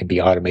system that can be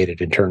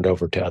automated and turned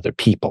over to other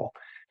people.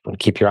 You want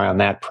to keep your eye on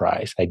that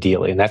prize,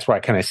 ideally. And that's where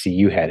I kind of see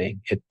you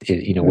heading,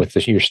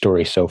 with your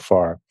story so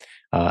far.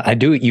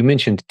 You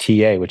mentioned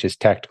TA, which is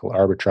tactical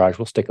arbitrage.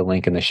 We'll stick a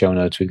link in the show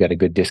notes. We've got a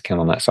good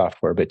discount on that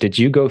software. But did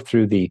you go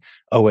through the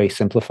OA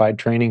simplified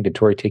training? Did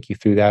Tori take you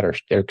through that or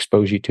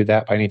expose you to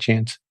that by any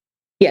chance?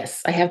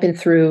 Yes, I have been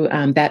through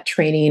that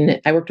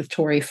training. I worked with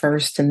Tori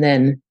first, and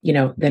then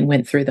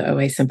went through the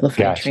OA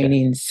simplified Gotcha.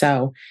 training.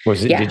 So,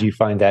 Did yeah, you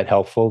find that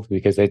helpful?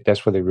 Because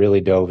that's where they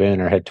really dove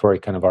in, or had Tori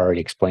kind of already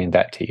explained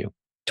that to you?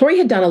 Tori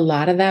had done a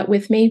lot of that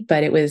with me,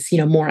 but it was,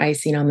 more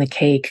icing on the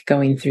cake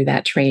going through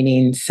that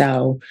training.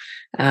 So,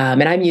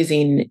 and I'm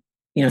using,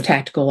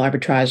 tactical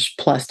arbitrage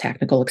plus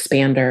tactical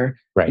expander,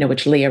 Right.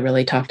 which Leah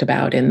really talked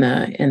about in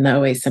the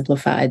OA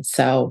simplified.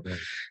 So,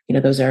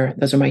 Right. those are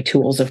my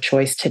tools of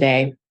choice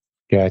today.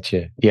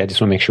 Gotcha. Yeah, I just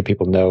want to make sure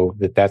people know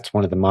that that's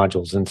one of the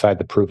modules inside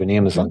the Proven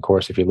Amazon Mhm.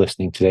 course. If you're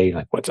listening today, you're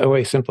like, what's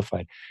OA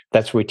Simplified?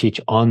 That's where we teach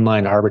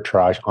online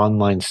arbitrage,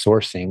 online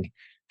sourcing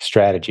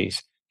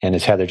strategies. And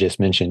as Heather just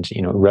mentioned,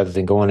 rather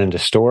than going into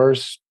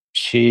stores,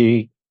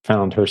 she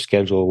found her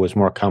schedule was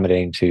more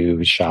accommodating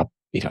to shop,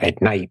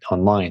 at night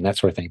online, that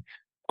sort of thing.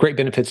 Great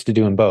benefits to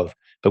doing both.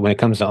 But when it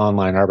comes to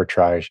online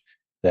arbitrage,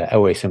 the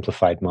OA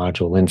Simplified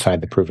module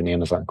inside the Proven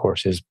Amazon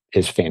course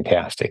is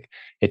fantastic.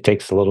 It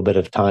takes a little bit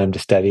of time to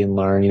study and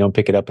learn. You don't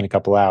pick it up in a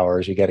couple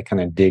hours. You got to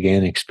kind of dig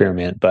in,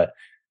 experiment. But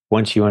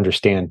once you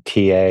understand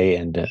TA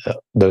and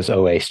those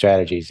OA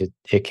strategies,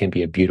 it can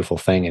be a beautiful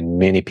thing. And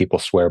many people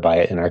swear by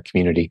it in our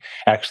community.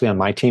 Actually, on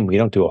my team, we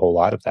don't do a whole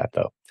lot of that,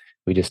 though.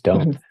 We just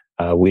don't.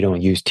 Mhm. We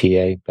don't use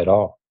TA at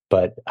all.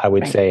 But I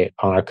would Right. say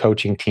on our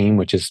coaching team,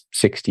 which is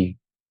 60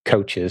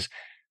 coaches,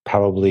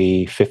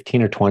 probably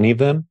 15 or 20 of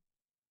them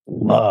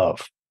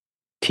love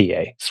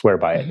TA, swear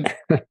by it.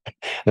 Mhm.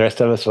 The rest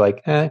of us are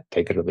like,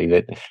 take it or leave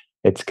it.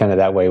 It's kind of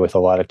that way with a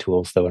lot of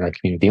tools, though, in our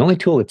community. The only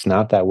tool that's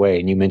not that way,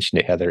 and you mentioned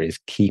it, Heather, is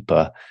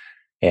Keepa.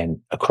 And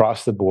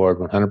across the board,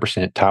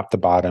 100% top to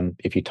bottom,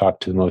 if you talk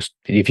to the most,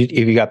 if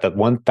you got the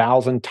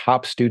 1,000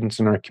 top students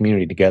in our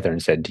community together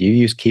and said, "Do you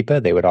use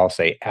Keepa?" They would all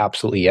say,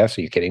 "Absolutely yes."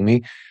 Are you kidding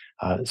me?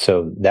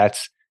 So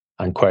that's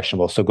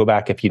unquestionable. So go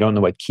back, if you don't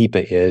know what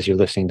Keepa is, you're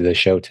listening to the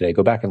show today.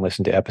 Go back and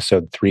listen to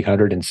episode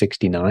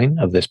 369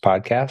 of this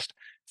podcast,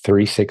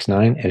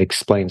 369. It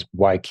explains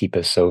why Keepa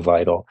is so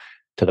vital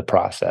to the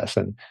process,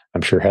 and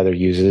I'm sure Heather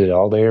uses it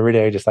all day, every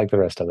day, just like the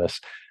rest of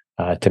us,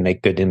 to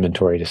make good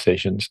inventory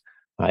decisions.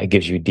 It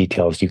gives you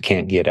details you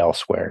can't get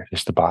elsewhere.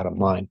 Just the bottom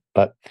line.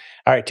 But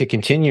all right, to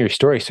continue your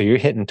story, so you're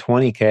hitting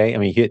 20K. I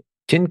mean, you hit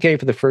 10K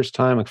for the first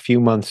time a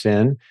few months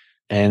in,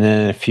 and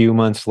then a few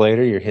months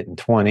later, you're hitting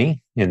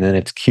 20, and then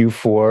it's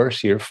Q4,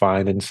 so you're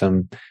finding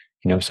some,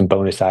 some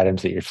bonus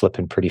items that you're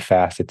flipping pretty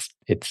fast.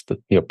 It's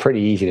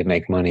pretty easy to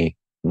make money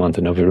month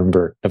of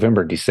November,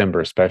 December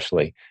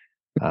especially.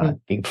 Mhm.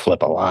 You can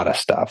flip a lot of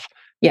stuff.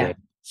 Yeah.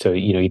 So,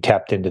 you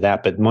tapped into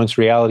that. But once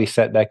reality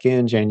set back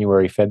in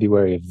January,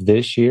 February of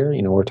this year,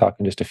 we're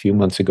talking just a few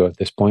months ago at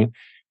this point,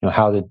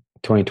 how did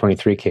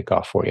 2023 kick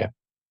off for you?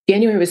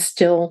 January was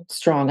still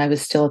strong. I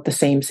was still at the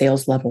same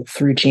sales level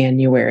through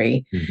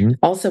January. Mm-hmm.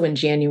 Also in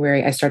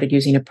January, I started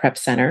using a prep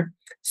center.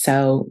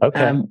 So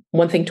Okay.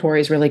 one thing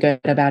Tori's really good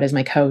about as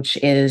my coach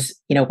is,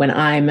 when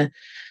I'm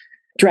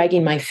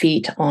dragging my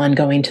feet on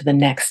going to the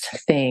next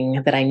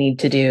thing that I need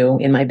to do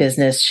in my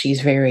business,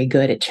 she's very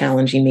good at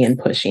challenging me and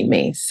pushing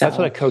me. So that's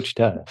what a coach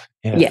does.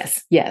 Yeah.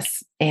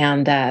 Yes.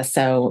 And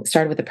so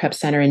started with the prep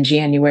center in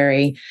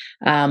January.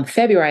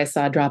 February, I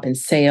saw a drop in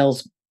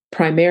sales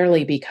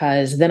primarily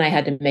because then I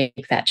had to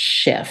make that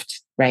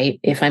shift, right?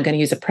 If I'm going to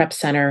use a prep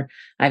center,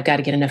 I've got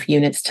to get enough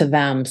units to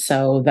them.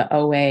 So the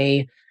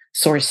OA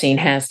sourcing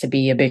has to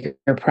be a bigger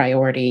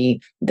priority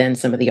than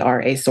some of the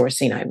RA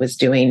sourcing I was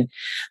doing.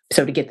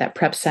 So to get that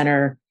prep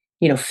center,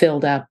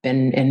 filled up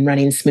and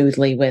running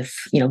smoothly with,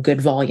 good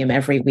volume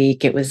every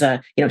week, it was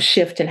a,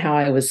 shift in how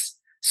I was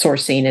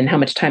sourcing and how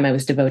much time I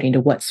was devoting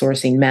to what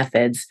sourcing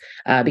methods.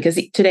 Because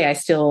today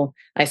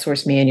I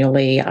source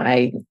manually.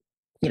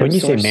 When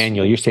you say Source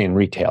manual, you're saying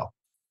retail.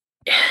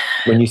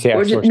 When you say I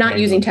or source not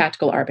using manually,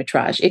 tactical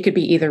arbitrage. It could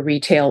be either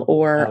retail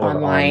or or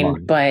online,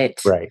 online. but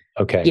Right.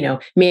 Okay.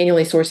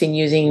 manually sourcing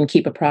using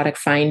Keep a Product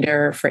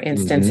Finder, for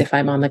instance, Mm-hmm. if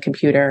I'm on the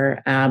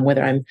computer,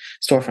 whether I'm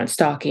storefront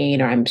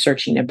stocking or I'm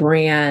searching a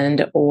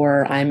brand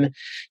or I'm,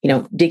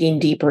 digging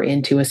deeper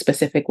into a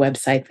specific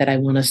website that I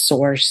want to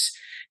source,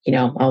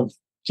 I'll,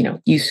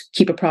 use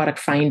Keep a Product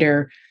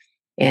Finder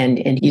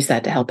and use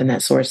that to help in that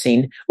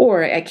sourcing.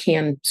 Or I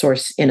can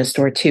source in a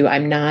store too.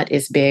 I'm not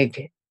as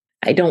big.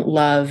 I don't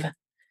love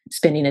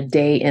spending a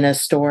day in a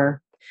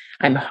store.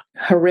 I'm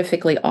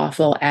horrifically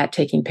awful at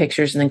taking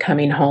pictures and then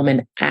coming home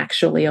and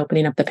actually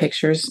opening up the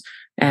pictures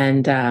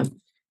and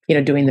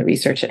doing the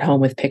research at home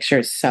with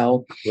pictures.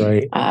 So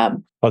Right.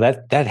 Well,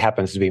 that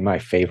happens to be my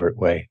favorite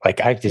way.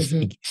 Like, I just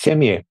Mhm. send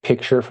me a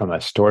picture from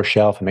a store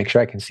shelf and make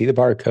sure I can see the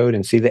barcode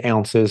and see the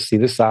ounces, see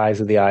the size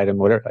of the item,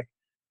 whatever. Like,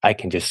 I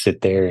can just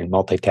sit there and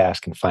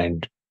multitask and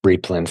find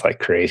replens like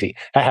crazy.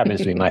 That happens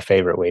to be my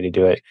favorite way to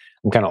do it.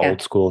 I'm kind of Yeah.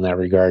 old school in that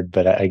regard,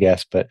 but I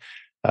guess. But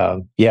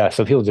yeah,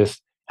 so people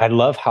just. I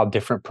love how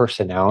different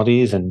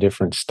personalities and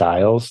different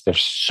styles.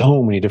 There's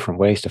so many different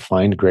ways to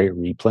find great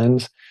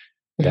replens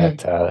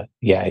Mhm. that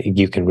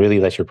you can really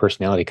let your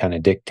personality kind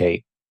of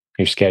dictate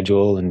your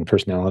schedule and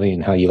personality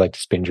and how you like to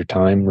spend your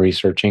time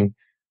researching.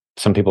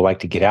 Some people like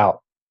to get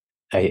out.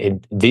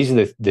 And these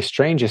are the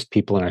strangest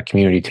people in our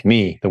community to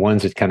me. The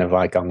ones that kind of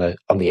like on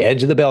the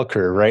edge of the bell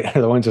curve, right?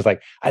 Are the ones that's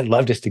like, I'd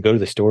love just to go to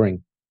the store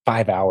in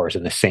 5 hours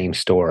in the same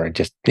store and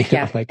just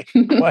Yeah. like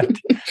what?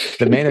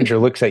 The manager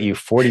looks at you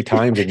 40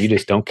 times and you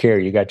just don't care.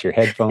 You got your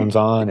headphones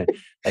on and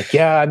like,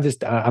 yeah,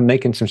 I'm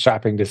making some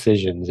shopping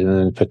decisions, and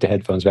then put the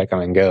headphones back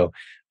on and go.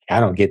 I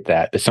don't get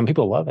that, but some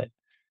people love it.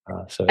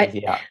 So I,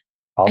 yeah,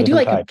 all I do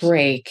different like a types.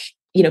 break,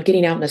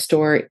 getting out in a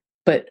store,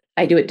 but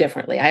I do it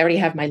differently. I already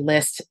have my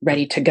list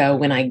ready to go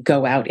when I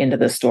go out into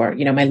the store.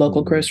 My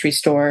local Mhm. grocery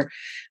store,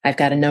 I've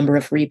got a number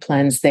of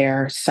replens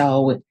there.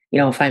 So,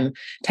 if I'm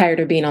tired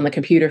of being on the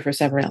computer for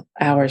several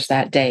hours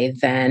that day,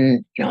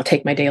 then, I'll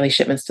take my daily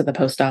shipments to the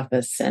post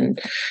office and,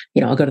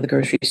 I'll go to the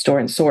grocery store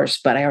and source,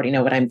 but I already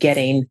know what I'm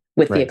getting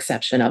with the Right.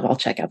 exception of I'll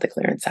check out the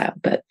clearance aisle.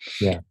 But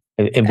Yeah.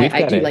 And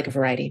I do like a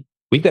variety.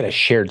 we've got a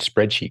shared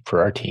spreadsheet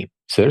for our team.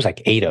 So there's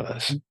like 8 of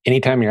us.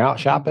 Anytime you're out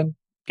shopping,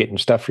 getting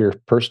stuff for your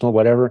personal,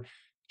 whatever,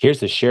 here's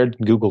the shared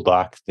Google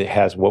Doc that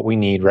has what we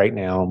need right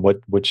now and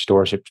which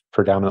stores it's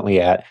predominantly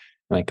at.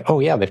 Like, oh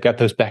yeah, they've got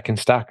those back in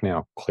stock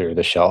now. Clear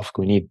the shelf.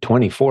 We need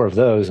 24 of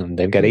those, and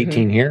they've got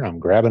 18 Mhm. here. I'm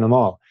grabbing them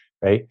all.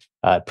 Right.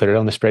 Put it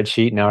on the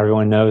spreadsheet. Now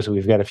everyone knows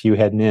we've got a few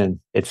heading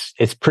in.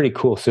 It's pretty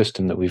cool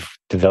system that we've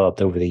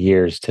developed over the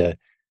years to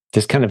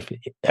just kind of.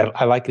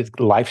 I like this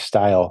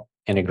lifestyle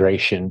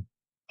integration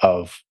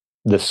of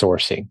the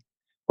sourcing,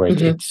 where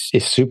Mhm.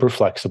 it's super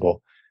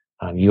flexible.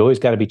 You always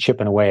got to be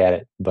chipping away at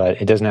it,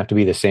 but it doesn't have to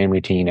be the same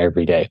routine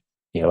every day.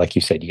 Like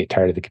you said, you get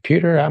tired of the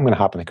computer. I'm going to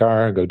hop in the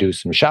car, go do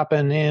some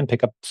shopping, and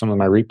pick up some of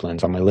my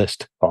replens on my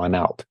list while I'm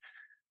out.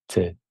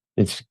 To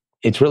it's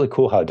it's really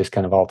cool how it just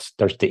kind of all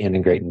starts to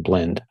integrate and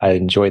blend. I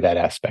enjoy that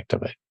aspect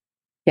of it.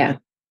 Yeah.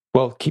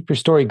 Well, keep your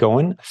story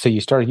going. So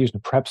you started using a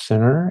prep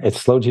center. It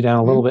slowed you down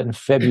a little Mhm. bit in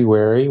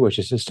February, which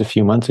is just a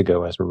few months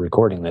ago as we're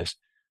recording this.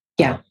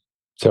 Uh, Yeah.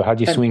 so how'd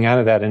you But swing out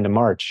of that into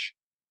March?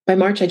 by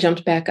March, I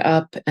jumped back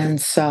up. And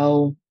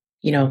so,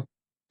 you know,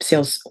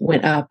 sales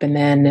went up. And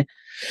then,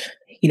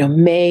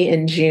 May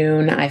and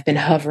June, I've been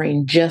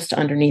hovering just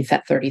underneath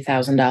that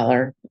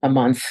 $30,000 a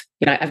month.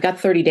 I've got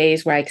 30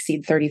 days where I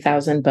exceed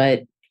 30,000,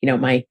 but,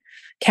 my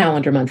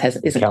calendar month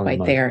isn't Calendar quite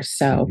month. there.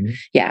 So, Mm-hmm.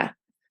 yeah.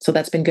 So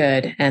that's been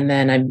good. And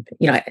then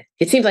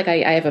it seems like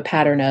I have a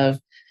pattern of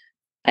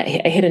I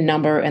hit a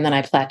number and then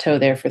I plateau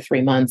there for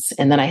 3 months.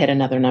 And then I hit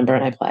another number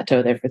and I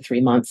plateau there for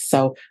 3 months.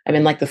 So I'm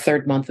in like the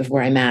third month of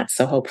where I'm at.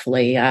 So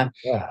hopefully Yeah.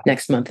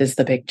 next month is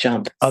the big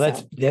jump. Oh,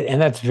 So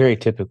that's very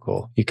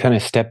typical. You kind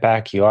of step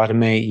back, you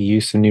automate, you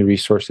use some new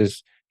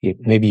resources.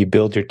 Maybe you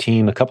build your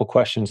team. A couple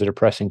questions that are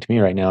pressing to me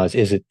right now is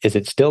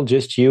it still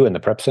just you and the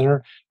prep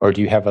center, or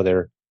do you have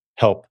other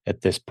help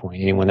at this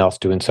point? Anyone else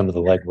doing some of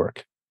the legwork?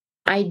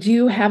 I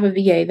do have a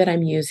VA that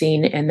I'm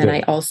using. And then I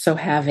Good. also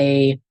have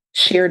a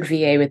shared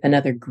VA with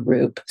another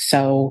group.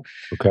 So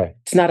Okay.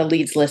 it's not a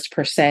leads list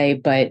per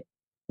se, but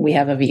we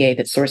have a VA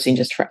that's sourcing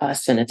just for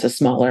us. And it's a Yeah.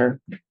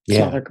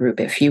 smaller group,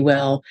 if you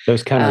will.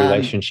 Those kind of Um,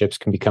 relationships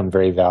can become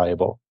very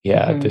valuable.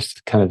 Yeah. mhm.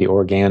 Just kind of the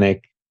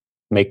organic,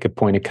 make a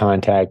point of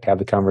contact, have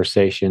the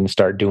conversation,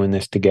 start doing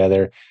this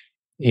together.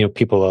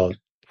 People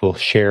will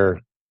share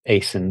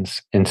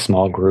ASINs in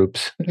small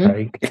groups, Mhm.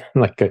 right?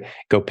 Like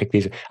go pick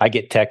these. I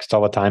get texts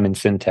all the time and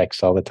send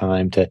texts all the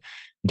time to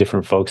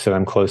different folks that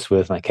I'm close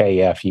with. Like, hey,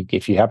 yeah,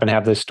 if you happen to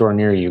have this store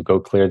near you, go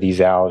clear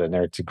these out. And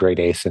it's a great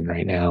ASIN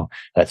right now,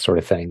 that sort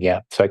of thing. Yeah.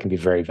 So it can be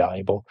very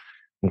valuable.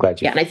 I'm glad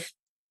you. Yeah, and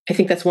I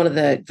think that's one of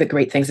the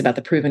great things about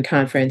the Proven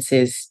Conference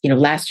is,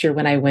 last year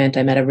when I went,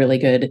 I met a really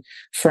good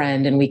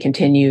friend and we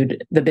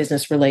continued the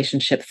business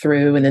relationship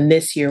through. And then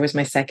this year was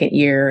my second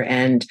year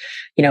and,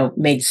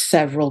 made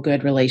several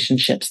good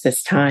relationships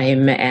this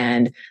time.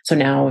 And so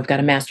now I've got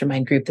a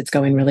mastermind group that's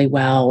going really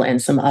well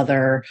and some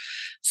other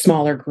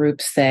smaller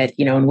groups that,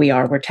 and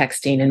we're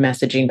texting and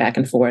messaging back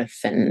and forth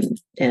and,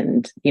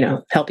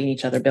 helping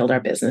each other build our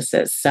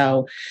businesses.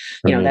 So,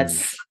 Tremendous.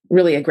 that's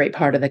really a great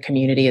part of the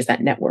community is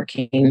that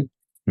networking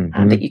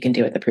Mhm. that you can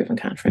do at the Proven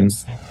Mhm.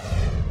 Conference.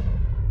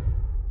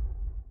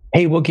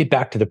 Hey, we'll get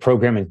back to the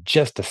program in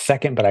just a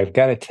second, but I've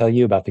got to tell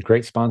you about the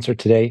great sponsor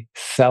today,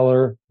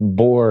 Seller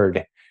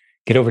Board.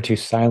 Get over to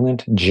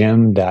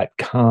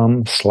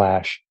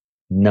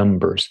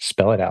silentgym.com/numbers.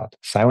 Spell it out.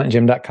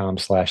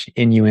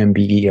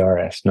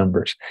 silentgym.com/numbers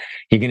numbers.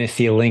 You're going to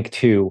see a link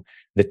to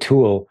the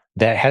tool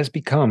that has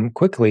become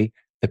quickly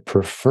the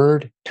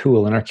preferred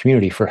tool in our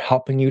community for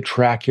helping you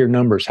track your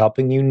numbers,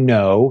 helping you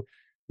know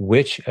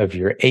which of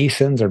your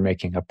ASINs are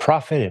making a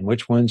profit and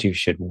which ones you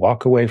should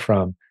walk away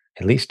from,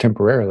 at least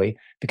temporarily,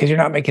 because you're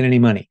not making any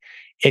money.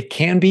 It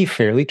can be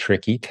fairly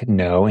tricky to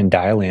know and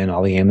dial in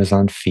all the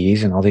Amazon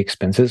fees and all the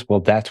expenses. Well,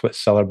 that's what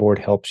Sellerboard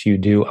helps you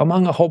do,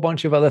 among a whole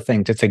bunch of other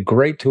things. It's a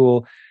great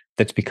tool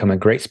that's become a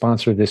great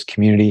sponsor of this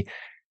community.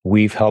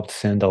 We've helped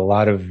send a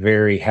lot of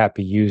very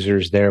happy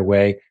users their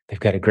way. They've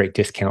got a great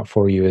discount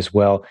for you as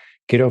well.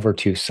 Get over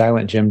to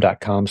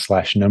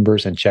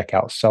silentgym.com/numbers and check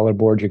out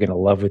Sellerboard. You're going to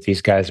love what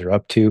these guys are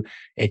up to.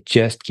 It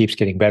just keeps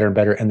getting better and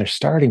better. And their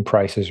starting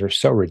prices are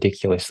so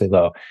ridiculously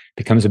low. It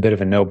becomes a bit of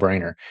a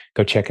no-brainer.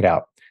 Go check it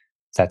out.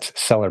 That's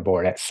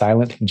Sellerboard at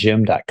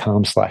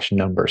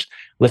silentgym.com/numbers.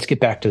 Let's get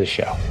back to the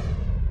show.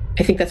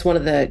 I think that's one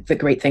of the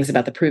great things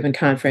about the Proven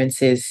Conference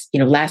is,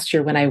 last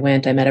year when I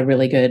went, I met a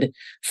really good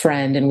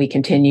friend and we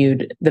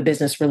continued the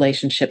business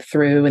relationship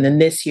through. And then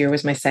this year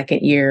was my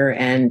second year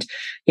and,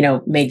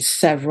 made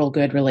several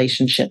good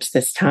relationships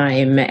this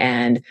time.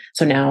 And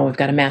so now I've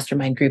got a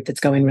mastermind group that's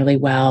going really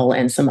well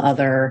and some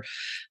other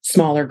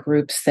smaller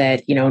groups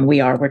that, and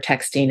we're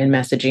texting and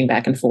messaging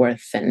back and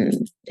forth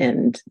and,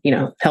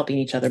 helping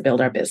each other build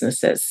our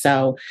businesses.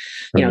 So,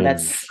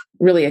 that's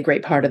really a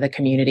great part of the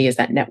community is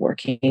that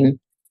networking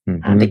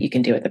that you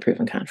can do at the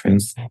Proven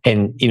Conference.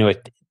 And,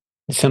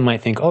 some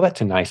might think, oh, that's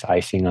a nice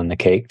icing on the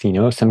cake,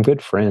 some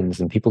good friends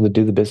and people to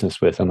do the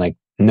business with. I'm like,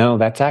 no,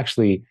 that's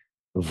actually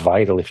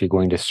vital if you're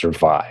going to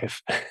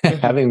survive. Mm-hmm.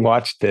 Having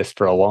watched this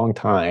for a long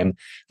time,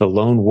 the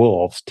lone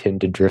wolves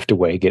tend to drift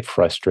away, get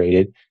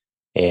frustrated,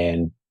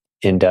 and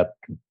end up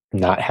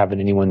not having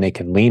anyone they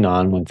can lean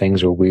on when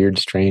things are weird,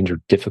 strange, or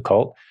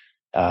difficult.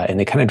 And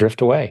they kind of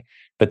drift away.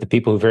 But the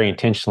people who very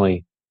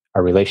intentionally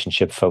are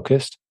relationship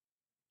focused,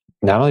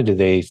 not only do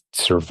they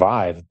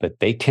survive, but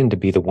they tend to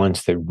be the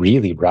ones that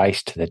really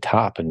rise to the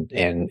top. And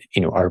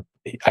are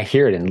I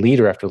hear it in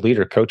leader after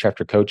leader, coach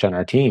after coach on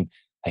our team.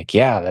 like,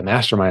 yeah, the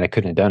mastermind, I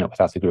couldn't have done it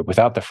without the group,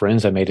 without the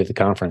friends I made at the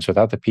conference,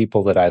 without the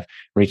people that I've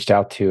reached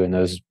out to in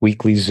those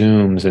weekly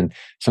Zooms. And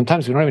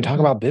sometimes we don't even talk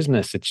Mhm. about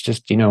business. It's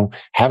just,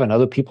 having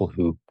other people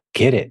who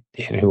get it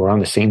and who are on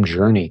the same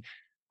journey,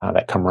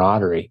 that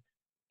camaraderie.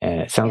 And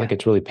it sounds like Yeah,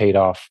 it's really paid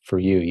off for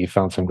you. You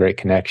found some great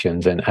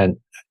connections. And I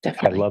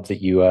definitely. love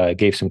that you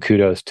gave some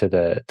kudos to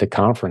the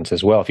conference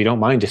as well. If you don't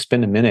mind, just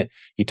spend a minute.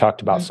 You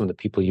talked about Mhm. some of the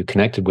people you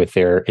connected with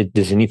there.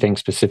 Does anything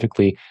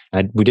specifically,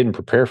 we didn't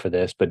prepare for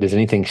this, but does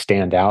anything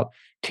stand out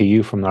to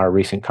you from our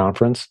recent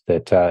conference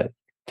that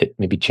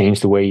maybe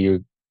changed the way you're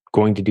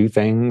going to do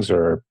things,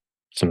 or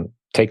some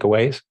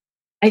takeaways?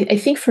 I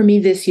think for me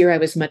this year, I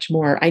was much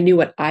more, I knew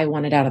what I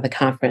wanted out of the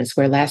conference,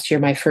 where last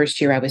year, my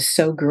first year, I was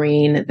so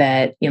green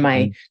that,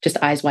 my Mm,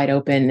 just eyes wide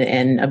open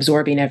and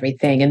absorbing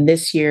everything. And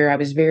this year, I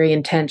was very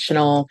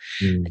intentional.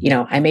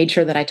 mm, I made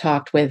sure that I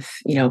talked with,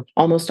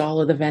 almost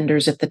all of the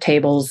vendors at the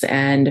tables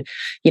and,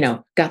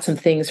 got some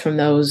things from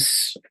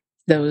those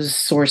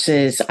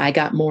sources. I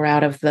got more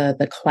out of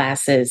the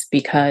classes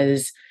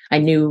because I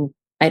knew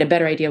I had a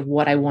better idea of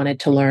what I wanted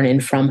to learn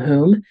and from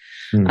whom.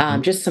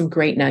 mhm. Just some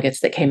great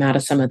nuggets that came out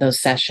of some of those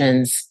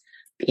sessions.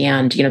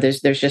 And there's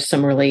just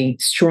some really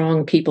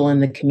strong people in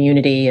the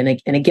community, and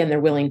again, they're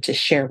willing to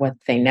share what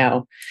they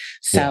know.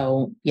 Yeah.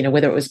 So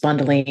whether it was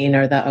bundling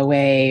or the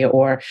OA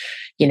or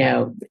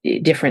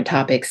different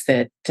topics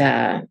that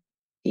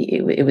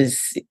it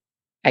was.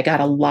 I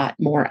got a lot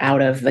more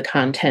out of the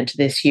content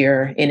this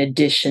year, in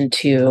addition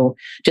to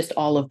just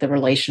all of the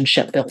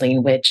relationship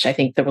building, which I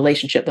think the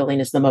relationship building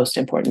is the most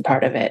important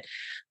part of it.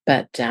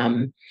 But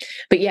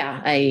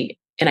yeah, I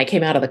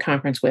came out of the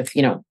conference with,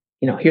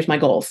 here's my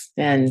goals.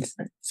 And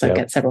so I've Yep.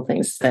 got several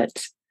things that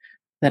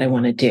I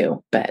want to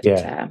do. But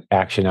Yeah,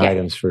 action yeah.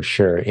 items for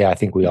sure. Yeah, I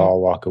think we Mhm. all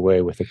walk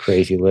away with a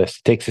crazy list.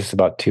 It takes us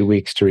about 2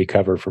 weeks to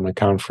recover from a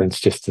conference,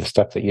 just the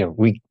stuff that,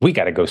 we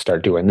got to go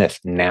start doing this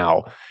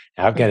now.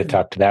 I've got to Mhm.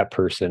 talk to that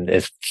person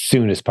as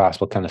soon as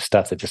possible, kind of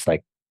stuff that just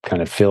like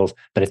kind of fills,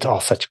 but it's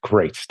all such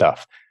great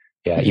stuff.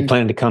 Yeah. You Mhm.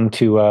 plan to come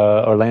to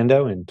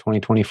Orlando in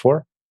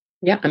 2024?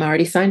 Yeah, I'm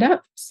already signed up.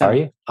 Are So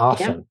you? yeah,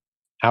 Awesome.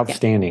 yeah.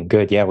 Outstanding.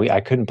 Good. Yeah, I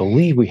couldn't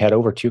believe we had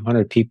over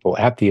 200 people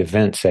at the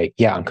event say,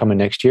 "Yeah, I'm coming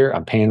next year.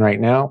 I'm paying right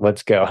now.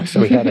 Let's go."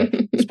 So we had a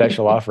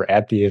special offer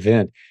at the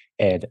event,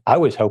 and I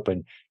was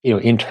hoping,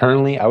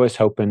 internally, I was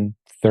hoping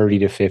 30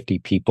 to 50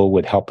 people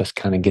would help us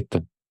kind of get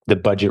the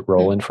budget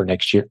rolling for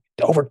next year.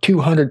 Over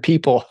 200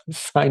 people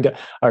signed up.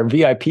 Our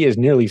VIP is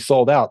nearly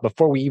sold out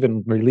before we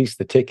even released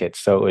the tickets.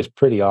 So it was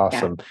pretty Yeah.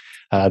 awesome,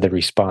 the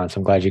response.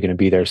 I'm glad you're going to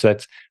be there. So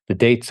the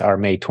dates are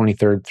May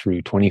 23rd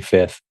through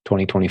 25th,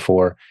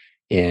 2024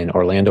 in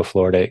Orlando,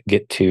 Florida.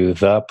 Get to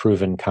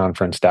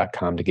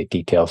theprovenconference.com to get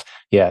details.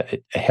 Yeah,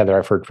 Heather,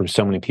 I've heard from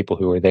so many people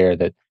who are there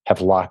that have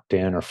locked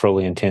in or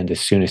fully intend as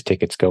soon as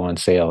tickets go on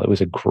sale. It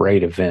was a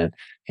great event.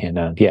 And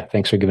yeah,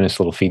 thanks for giving us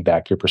a little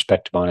feedback, your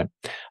perspective on it.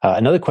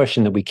 Another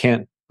question that we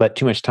can't let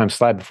too much time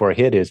slide before I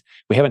hit is,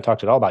 we haven't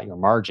talked at all about your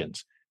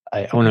margins.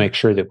 I want to Mhm. make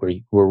sure that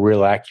we're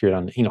real accurate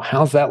on,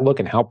 how's that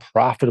looking? How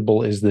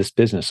profitable is this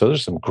business? So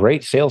there's some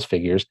great sales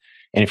figures.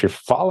 And if you're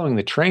following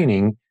the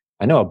training,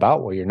 I know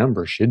about where your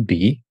numbers should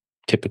be,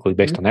 typically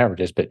based Mhm. on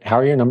averages, but how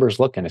are your numbers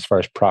looking as far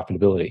as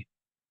profitability?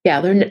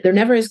 Yeah, they're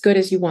never as good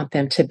as you want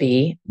them to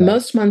be. No.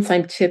 Most months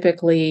I'm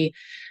typically,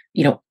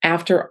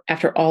 after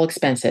all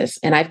expenses,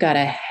 and I've got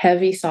a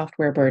heavy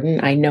software burden.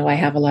 I know I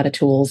have a lot of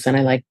tools, and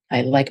I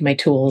like my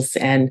tools,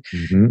 and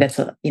Hmm. that's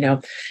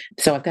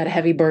so I've got a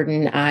heavy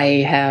burden.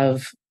 I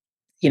have,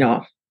 you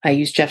know, I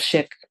use Jeff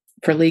Schick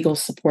for legal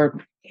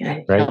support. He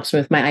Right. helps me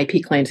with my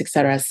IP claims, et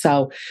cetera.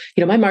 So,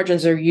 my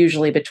margins are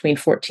usually between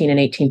 14 and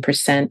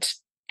 18%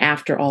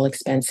 after all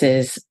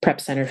expenses, prep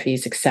center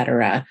fees, et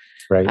cetera.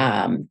 Right.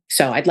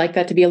 So I'd like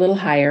that to be a little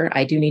higher.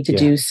 I do need to Yeah.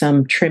 do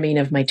some trimming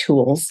of my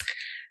tools,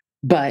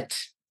 but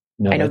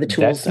No, I know the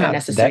tools are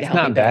necessary to that's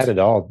help me not bad build.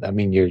 at all. I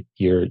mean,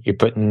 you're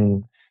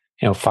putting,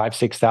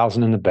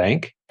 5,000-6,000 in the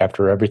bank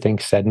after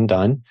everything's said and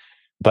done.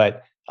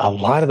 But a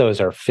lot of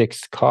those are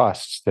fixed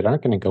costs that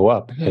aren't going to go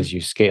up Mhm. as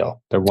you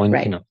scale. They're one,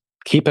 Right.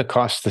 keep a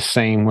cost the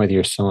same whether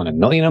you're selling $1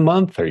 million a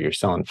month or you're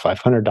selling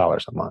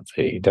 $500 a month.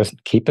 It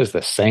doesn't keep us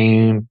the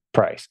same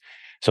price.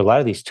 So a lot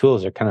of these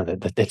tools are kind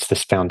of it's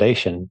this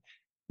foundation.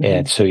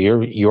 And Mhm. so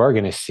you are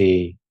going to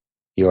see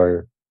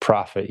your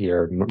profit,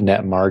 your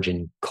net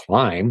margin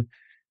climb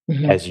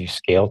Mhm. as you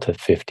scale to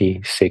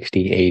 50,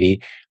 60,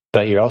 80.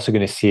 But you're also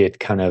going to see it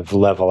kind of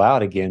level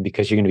out again,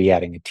 because you're going to be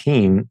adding a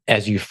team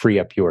as you free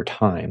up your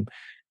time.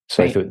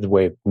 So Right. the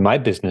way my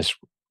business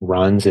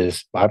runs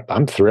is,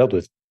 I'm thrilled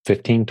with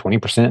 15,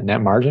 20%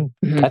 net margin.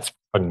 Mhm. That's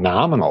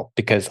phenomenal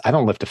because I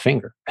don't lift a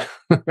finger,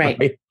 Right.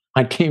 right?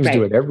 My team's Right.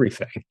 doing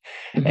everything.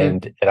 Mhm.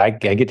 And I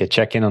get to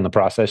check in on the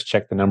process,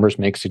 check the numbers,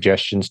 make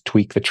suggestions,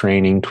 tweak the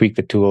training, tweak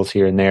the tools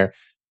here and there.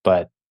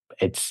 But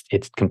it's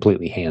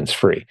completely hands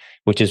free,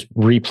 which is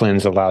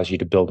REPLENS allows you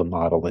to build a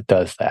model that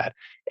does that.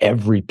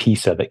 Every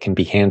piece of it can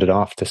be handed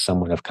off to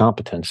someone of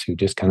competence who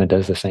just kind of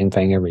does the same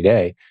thing every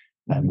day,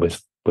 Mhm.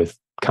 with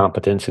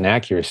competence and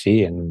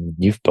accuracy, and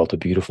you've built a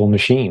beautiful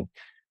machine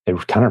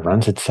that kind of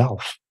runs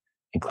itself,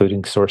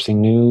 including sourcing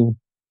new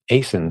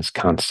ASINs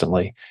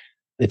constantly.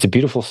 It's a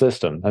beautiful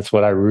system. That's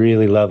what I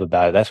really love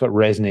about it. That's what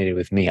resonated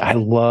with me. I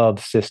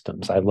love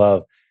systems. I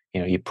love,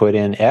 you put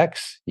in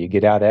X, you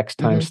get out X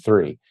Mhm. times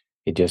three.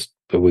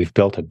 We've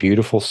built a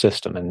beautiful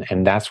system,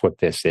 and that's what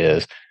this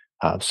is.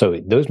 So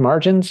those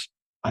margins,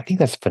 I think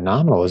that's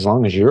phenomenal. As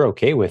long as you're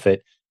okay with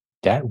it,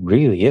 that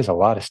really is a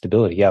lot of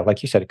stability. Yeah,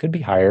 like you said, it could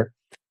be higher.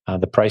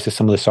 The price of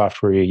some of the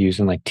software you're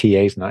using, like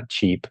TA, is not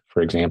cheap,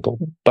 for example,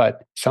 but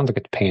it sounds like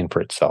it's paying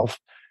for itself.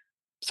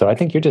 So I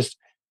think you're just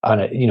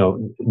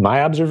on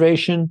my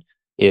observation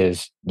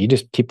is you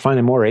just keep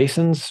finding more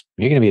ASINs.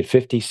 You're going to be at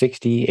 50,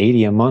 60,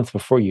 80 a month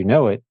before you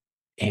know it.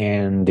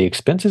 And the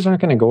expenses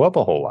aren't going to go up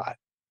a whole lot.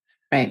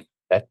 Right.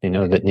 That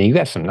you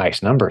got some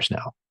nice numbers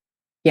now.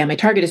 Yeah, my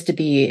target is to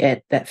be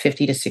at that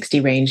 50 to 60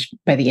 range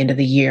by the end of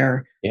the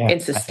year Yeah, and I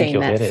think sustain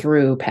you'll that hit it.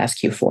 through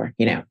past Q4.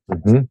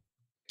 Mhm.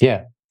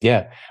 Yeah,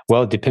 yeah.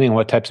 Well, depending on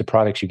what types of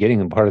products you're getting,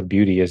 and part of the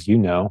beauty, as you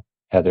know,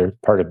 Heather,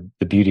 part of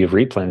the beauty of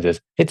Replens is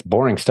it's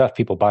boring stuff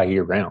people buy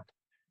year round.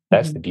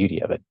 That's the Mhm.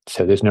 beauty of it.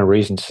 So there's no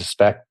reason to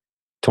suspect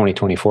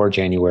 2024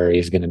 January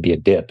is going to be a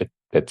dip.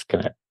 It's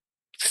going to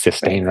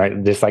sustain Right.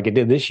 right just like it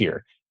did this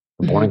year.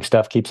 The boring Mhm.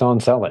 stuff keeps on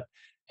selling.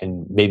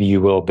 And maybe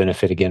you will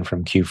benefit again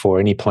from Q4.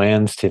 Any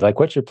plans to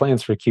what's your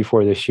plans for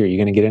Q4 this year? You're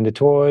going to get into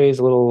toys,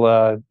 a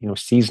little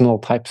seasonal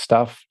type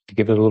stuff to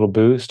give it a little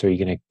boost, or are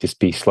you going to just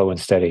be slow and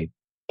steady,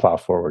 plow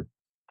forward?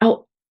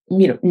 Oh,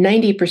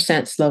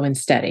 90% slow and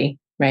steady,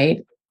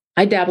 right?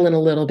 I dabble in a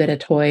little bit of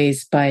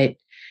toys, but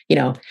you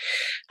know,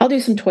 I'll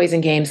do some toys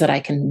and games that I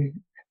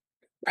can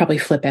probably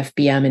flip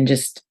FBM and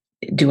just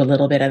do a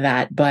little bit of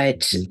that. But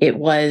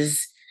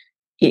Mhm.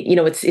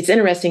 it's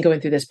interesting going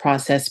through this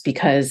process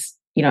because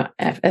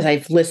as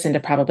I've listened to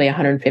probably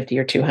 150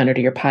 or 200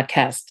 of your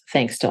podcasts,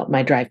 thanks to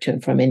my drive to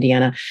and from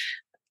Indiana,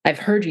 I've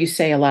heard you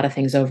say a lot of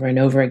things over and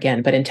over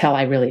again, but until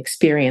I really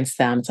experience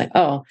them, it's like,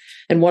 oh,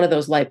 and one of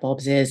those light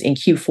bulbs is in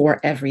Q4,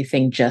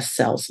 everything just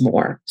sells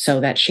more.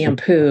 So that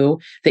shampoo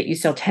that you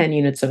sell 10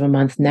 units of a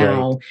month Right.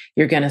 now,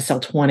 you're going to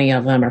sell 20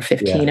 of them or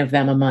 15 Yeah. of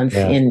them a month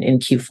Yeah. in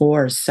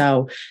Q4.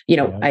 So,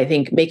 Yeah. I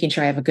think making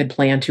sure I have a good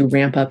plan to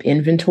ramp up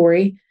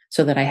inventory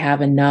so that I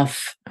have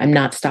enough, I'm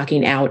not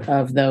stocking out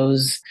of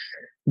those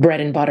bread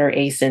and butter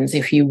ASINs,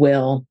 if you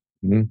will,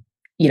 Mhm.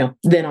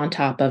 then on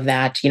top of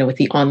that, with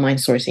the online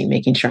sourcing,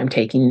 making sure I'm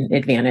taking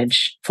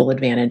full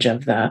advantage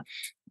of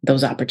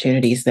those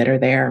opportunities that are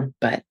there.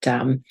 But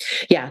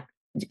yeah,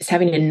 just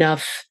having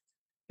enough,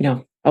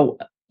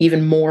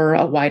 even more,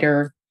 a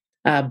wider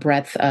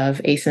breadth of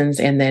ASINs,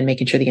 and then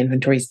making sure the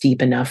inventory is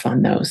deep enough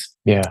on those.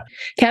 Yeah.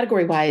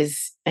 Category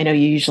wise, I know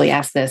you usually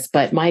ask this,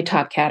 but my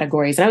top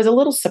categories, and I was a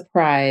little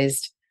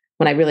surprised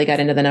when I really got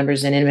into the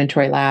numbers in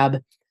Inventory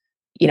Lab,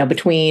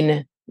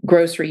 between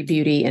grocery,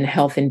 beauty, and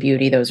health and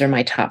beauty, those are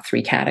my top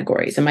three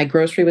categories. And my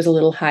grocery was a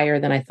little higher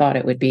than I thought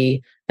it would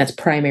be. That's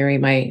primary,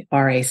 my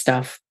RA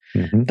stuff.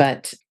 Hmm.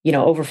 But,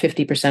 over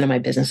 50% of my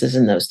business is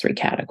in those three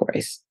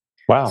categories.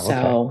 Wow. Okay.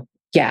 So,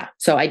 yeah.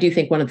 So I do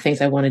think one of the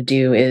things I want to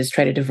do is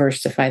try to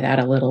diversify that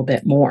a little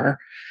bit more.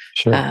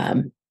 Sure.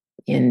 Um,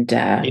 and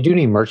You do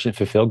any merchant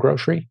fulfilled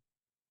grocery?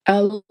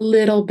 A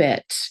little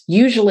bit.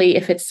 Usually,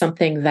 if it's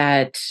something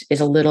that is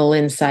a little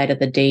inside of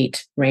the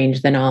date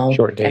range, then I'll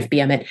Short date.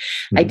 FBM it.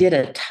 I Mhm. did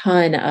a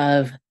ton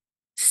of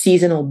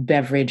seasonal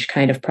beverage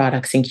kind of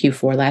products in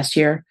Q4 last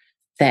year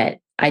that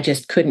I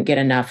just couldn't get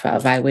enough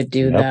of. I would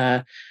do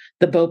Yep.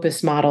 the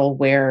BOPUS model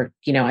where,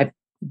 I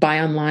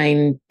buy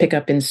online, pick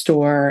up in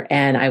store,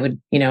 and I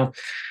would,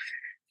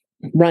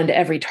 run to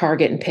every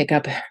Target and pick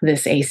up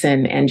this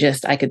ASIN, and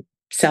just I could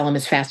sell them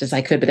as fast as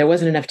I could, but there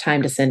wasn't enough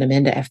time to send them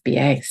into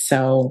FBA.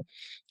 So,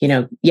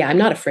 yeah, I'm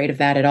not afraid of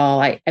that at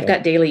all. I've Yeah.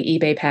 got daily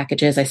eBay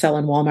packages. I sell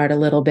in Walmart a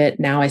little bit.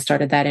 Now I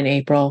started that in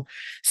April.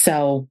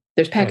 So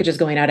there's Good. packages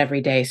going out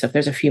every day. So if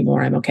there's a few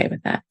more, I'm okay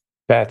with that.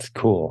 That's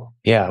cool.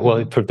 Yeah.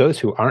 Well, Mhm. for those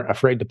who aren't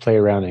afraid to play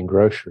around in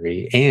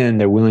grocery and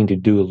they're willing to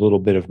do a little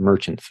bit of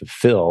merchant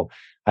fulfill,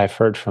 I've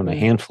heard from a Mhm.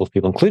 handful of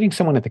people, including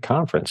someone at the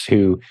conference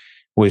who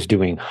was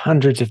doing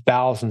hundreds of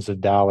thousands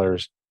of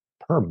dollars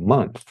per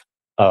month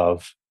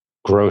of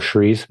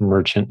groceries,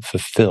 merchant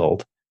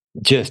fulfilled,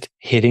 just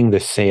hitting the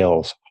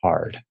sales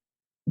hard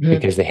Mhm.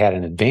 because they had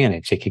an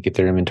advantage. They could get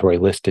their inventory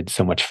listed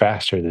so much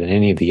faster than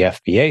any of the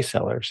FBA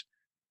sellers.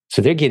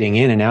 So they're getting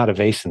in and out of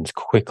ASINs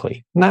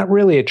quickly. Not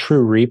really a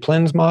true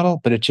replens model,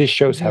 but it just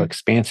shows how Mhm.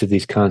 expansive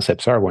these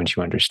concepts are once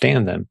you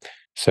understand them.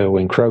 So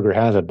when Kroger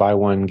has a buy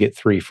one, get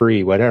three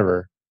free,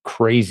 whatever,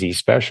 crazy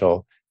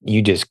special,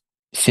 you just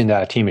send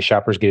out a team of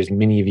shoppers, get as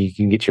many of you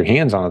can get your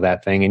hands on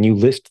that thing, and you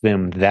list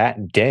them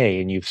that day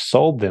and you've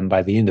sold them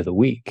by the end of the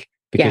week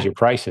because Yeah. your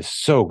price is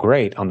so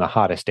great on the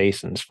hottest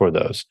ASINs for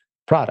those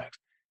products.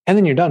 And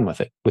then you're done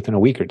with it within a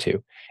week or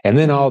two. And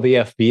then all Mhm. the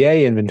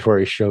FBA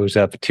inventory shows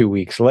up 2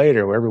 weeks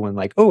later where everyone's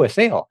like, oh, a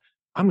sale.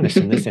 I'm going to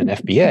send this in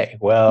FBA.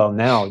 Well,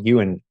 now you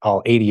and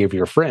all 80 of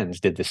your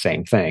friends did the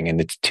same thing and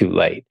it's too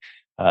late.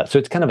 So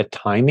it's kind of a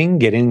timing,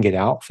 get in, get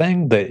out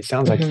thing, but it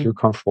sounds like Mhm. you're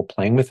comfortable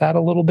playing with that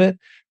a little bit.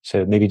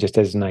 So maybe just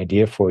as an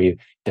idea for you, it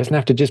doesn't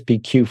have to just be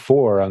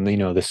Q4 on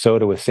the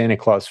soda with Santa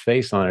Claus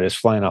face on it is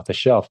flying off the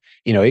shelf.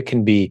 It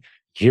can be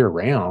year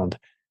round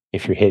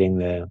if you're hitting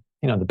the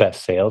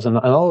best sales. And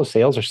all those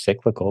sales are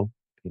cyclical.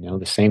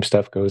 The same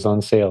stuff goes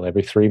on sale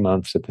every 3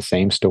 months at the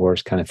same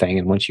stores kind of thing.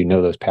 And once you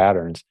know those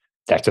patterns,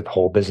 that's a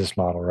whole business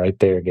model right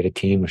there. Get a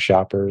team of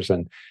shoppers,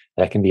 and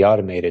that can be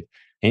automated.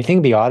 Anything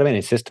can be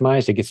automated and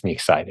systemized, it gets me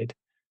excited.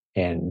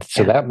 And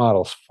so Yeah. that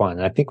model's fun.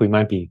 I think we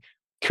might be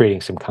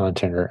creating some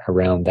content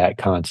around that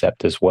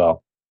concept as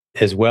well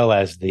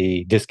as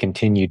the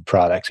discontinued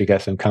products. We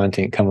got some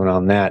content coming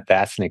on that.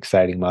 That's an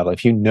exciting model.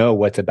 If you know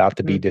what's about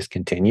to be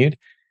discontinued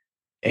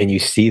and you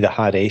see the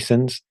hot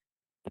ASINs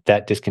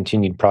that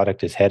discontinued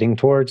product is heading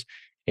towards,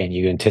 and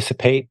you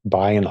anticipate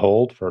buy and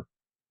hold for a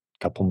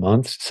couple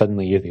months,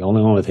 suddenly you're the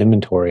only one with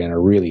inventory and a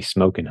really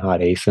smoking hot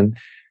ASIN.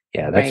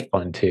 Yeah, that's Right.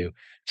 fun too.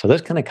 So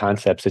those kind of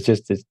concepts,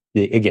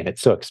 again,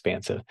 it's so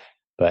expansive,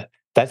 but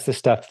that's the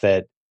stuff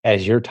that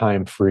as your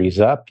time frees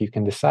up, you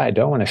can decide,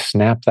 do I want to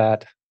snap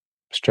that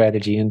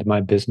strategy into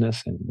my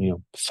business and,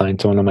 assign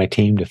someone on my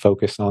team to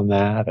focus on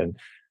that? And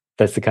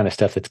that's the kind of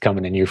stuff that's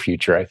coming in your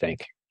future, I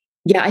think.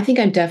 Yeah, I think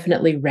I'm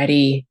definitely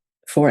ready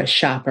for a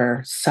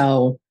shopper.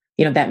 So,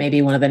 that may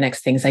be one of the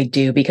next things I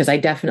do, because I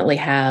definitely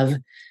have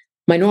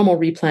my normal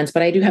replens,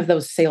 but I do have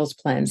those sales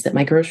plans that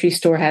my grocery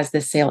store has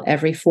this sale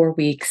every 4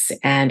 weeks,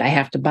 and I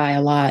have to buy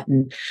a lot.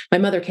 And my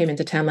mother came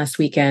into town last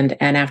weekend,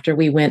 and after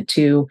we went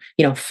to,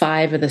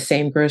 5 of the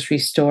same grocery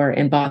store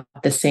and bought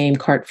the same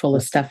cart full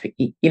of stuff,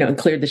 and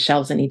cleared the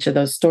shelves in each of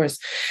those stores,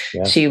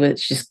 Yeah. she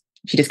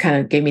just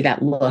kind of gave me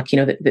that look.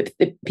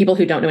 The people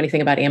who don't know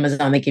anything about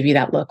Amazon, they give you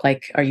that look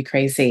like, are you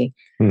crazy?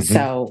 Mm-hmm.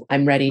 So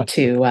I'm ready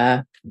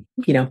to,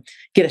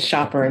 get a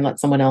shopper and let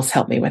someone else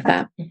help me with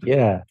that.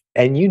 Yeah.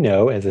 And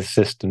as a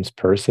systems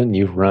person,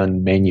 you've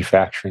run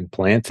manufacturing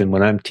plants. And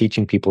when I'm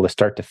teaching people to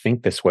start to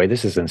think this way,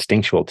 this is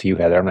instinctual to you,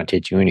 Heather. I'm not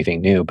teaching you anything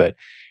new, but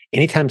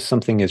anytime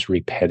something is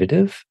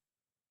repetitive,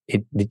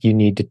 you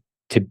need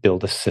to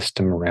build a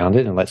system around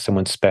it and let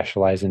someone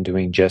specialize in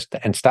doing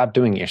and stop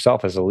doing it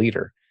yourself as a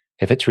leader.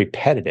 If it's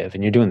repetitive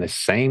and you're doing the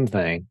same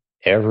thing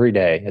every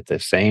day at the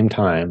same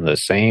time, the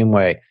same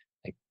way,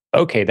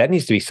 okay, that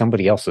needs to be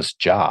somebody else's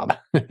job.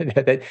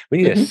 We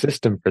need a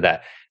system for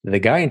that. The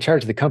guy in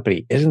charge of the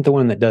company isn't the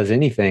one that does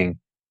anything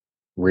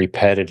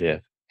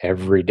repetitive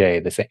every day.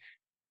 The same.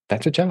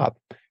 That's a job.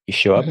 You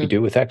show up, you do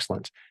it with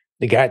excellence.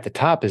 The guy at the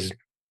top is,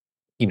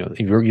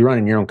 you're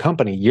running your own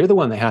company. You're the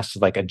one that has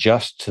to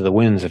adjust to the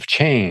winds of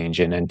change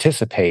and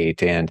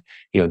anticipate. And,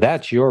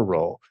 that's your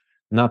role,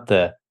 not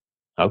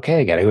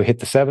okay, got to go hit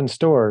the 7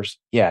 stores.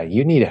 Yeah,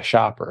 you need a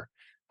shopper.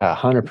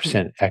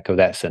 100% echo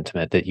that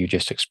sentiment that you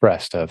just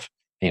expressed of,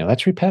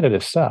 that's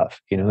repetitive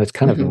stuff. It's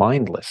kind of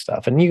mindless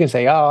stuff. And you can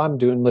say, oh, I'm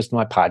listening to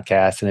my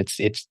podcast and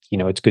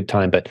it's good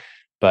time,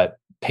 but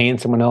paying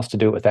someone else to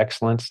do it with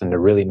excellence and to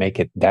really make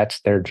it, that's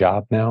their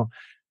job now.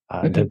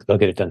 They'll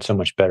get it done so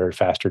much better,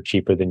 faster,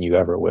 cheaper than you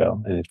ever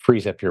will. And it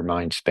frees up your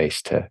mind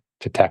space to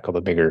tackle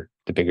the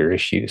bigger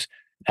issues.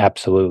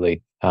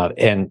 Absolutely.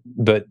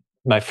 But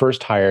my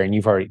first hire,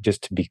 and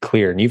just to be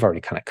clear, and you've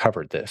already kind of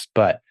covered this,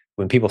 but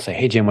when people say,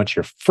 hey, Jim, what's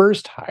your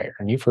first hire?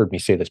 And you've heard me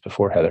say this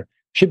before, Heather,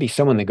 should be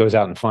someone that goes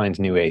out and finds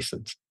new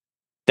ASINs.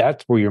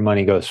 That's where your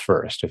money goes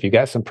first. If you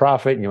got some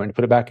profit and you want to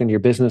put it back into your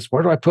business,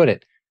 where do I put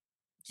it?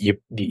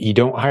 You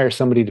don't hire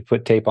somebody to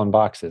put tape on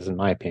boxes, in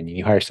my opinion.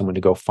 You hire someone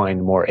to go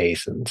find more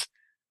ASINs.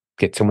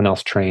 Get someone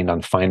else trained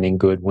on finding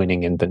good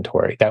winning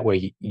inventory. That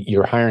way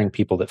you're hiring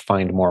people that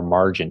find more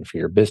margin for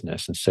your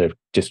business instead of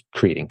just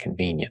creating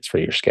convenience for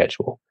your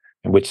schedule,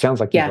 which sounds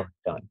like you've already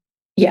done.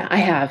 Yeah, I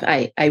have.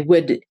 I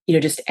would,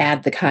 just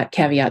add the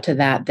caveat to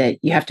that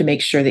you have to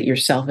make sure that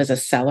yourself as a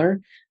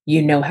seller,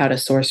 how to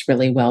source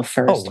really well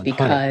first,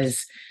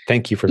 because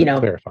thank you for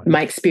clarifying.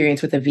 My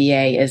experience with a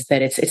VA is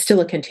that it's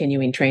still a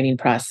continuing training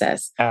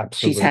process.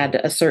 Absolutely. She's had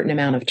a certain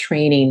amount of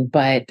training,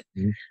 but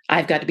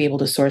I've got to be able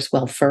to source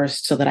well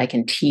first so that I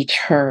can teach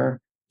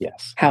her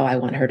how I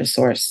want her to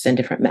source and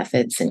different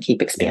methods and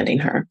keep expanding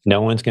her.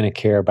 No one's going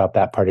to care about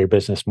that part of your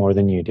business more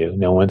than you do.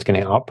 No one's going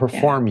to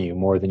outperform you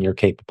more than you're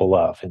capable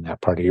of in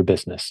that part of your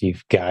business.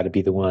 You've got to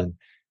be the one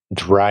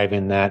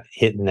driving that,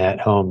 hitting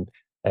that home.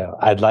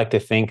 I'd like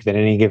to think that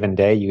any given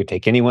day you could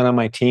take anyone on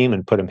my team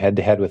and put them head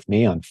to head with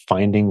me on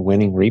finding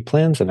winning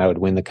replens, and I would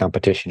win the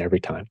competition every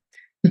time.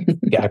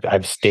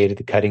 I've stayed at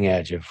the cutting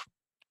edge of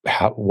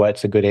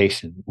what's a good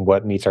ASIN,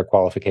 what meets our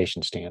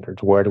qualification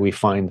standards, where do we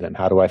find them,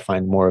 how do I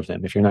find more of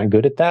them? If you're not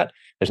good at that,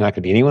 there's not going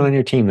to be anyone on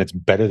your team that's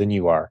better than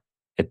you are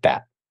at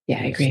that. Yeah,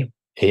 I agree.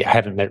 I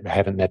haven't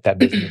met that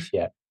business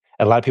yet.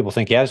 A lot of people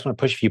think, I just want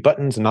to push a few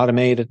buttons and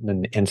automate it.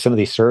 And some of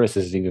these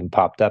services even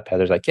popped up.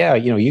 Heather's like,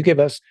 you give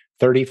us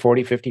 $30,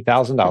 $40,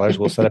 $50,000.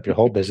 We'll set up your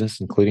whole business,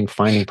 including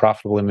finding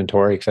profitable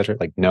inventory, et cetera.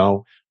 Like,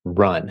 no,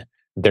 run.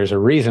 There's a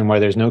reason why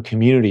there's no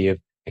community of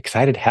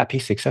excited, happy,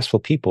 successful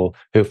people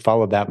who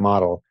followed that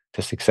model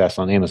to success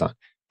on Amazon,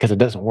 because it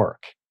doesn't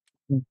work.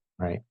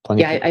 Right.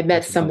 I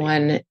met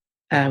someone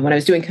when I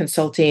was doing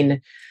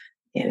consulting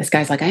this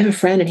guy's like, I have a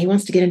friend and he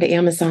wants to get into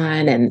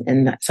Amazon.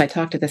 And so I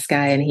talked to this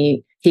guy and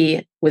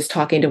he was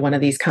talking to one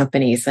of these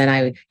companies and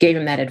I gave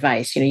him that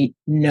advice,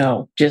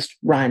 no, just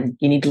run.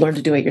 You need to learn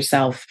to do it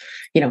yourself.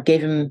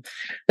 Gave him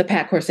the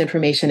PAC course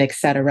information, et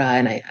cetera.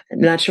 And I'm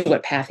not sure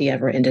what path he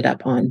ever ended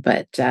up on,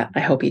 but I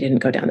hope he didn't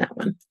go down that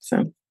one.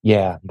 So.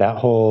 Yeah, that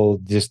whole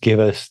just give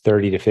us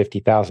 $30,000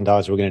 to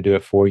 $50,000, we're going to do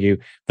it for you.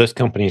 Those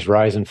companies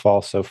rise and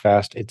fall so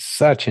fast. It's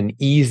such an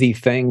easy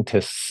thing to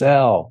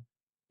sell,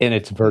 and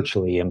it's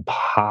virtually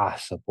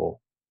impossible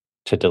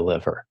to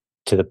deliver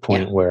to the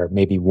point where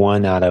maybe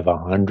 1 out of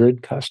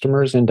 100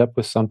 customers end up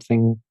with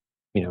something,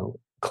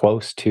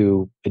 close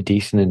to a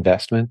decent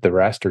investment. The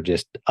rest are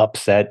just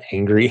upset,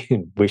 angry,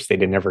 and wish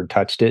they'd never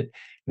touched it.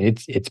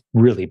 It's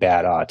really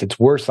bad odds. It's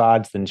worse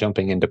odds than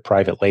jumping into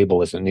private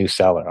label as a new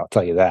seller. I'll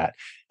tell you that.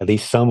 At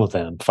least some of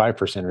them,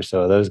 5% or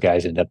so of those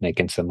guys end up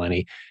making some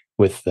money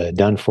with the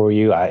done for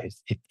you.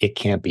 It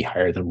can't be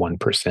higher than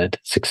 1%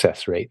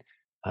 success rate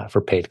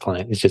for paid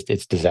client.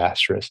 It's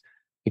disastrous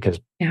because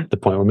the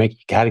point we're making,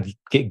 you got to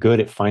get good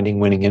at finding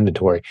winning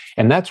inventory.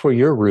 And that's where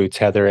your roots,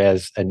 Heather,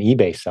 as an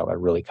eBay seller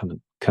really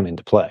come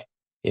into play.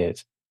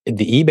 Is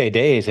the eBay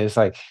days, it's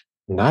like,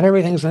 not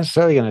everything's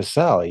necessarily going to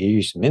sell. You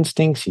use some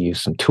instincts, you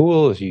use some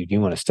tools,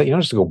 you want to stay. You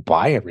don't just go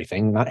buy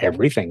everything. Not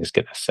everything is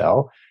going to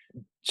sell.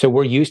 So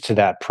we're used to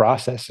that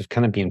process of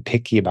kind of being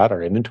picky about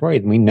our inventory.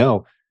 And we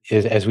know,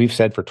 as we've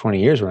said for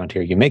 20 years around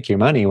here, you make your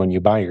money when you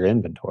buy your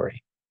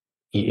inventory.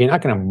 You're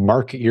not going to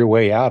market your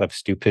way out of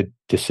stupid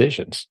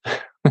decisions.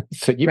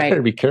 So you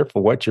better be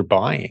careful what you're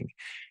buying.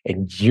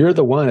 And you're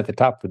the one at the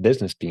top of the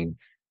business being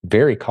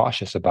very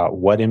cautious about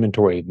what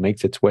inventory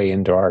makes its way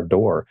into our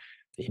door.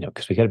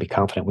 Because we got to be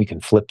confident we can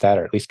flip that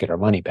or at least get our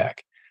money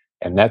back.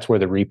 And that's where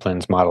the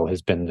REPLENS model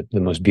has been the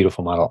most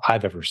beautiful model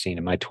I've ever seen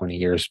in my 20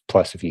 years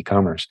plus of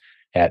e-commerce.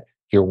 At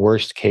your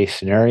worst case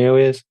scenario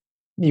is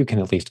you can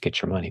at least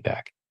get your money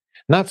back.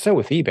 Not so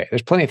with eBay.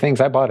 There's plenty of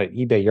things I bought at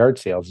eBay yard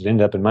sales that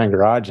ended up in my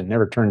garage and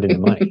never turned into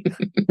money.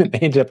 They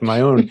ended up in my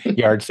own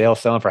yard sale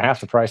selling for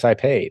half the price I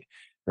paid,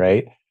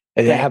 right?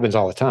 And that happens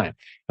all the time.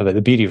 But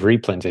the beauty of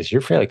REPLENS is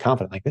you're fairly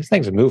confident, like this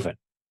thing's moving.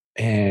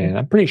 And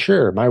I'm pretty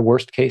sure my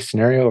worst case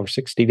scenario over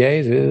 60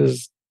 days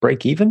is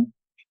break even.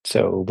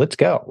 So let's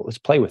go. Let's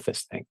play with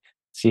this thing.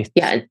 See if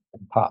it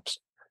pops.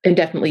 And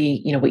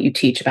definitely, what you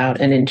teach about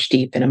an inch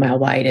deep and a mile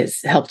wide has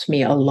helped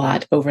me a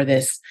lot over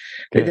this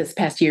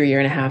past year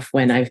and a half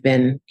when I've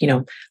been,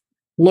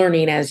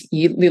 learning as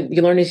you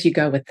learn as you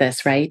go with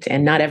this, right?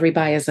 And not every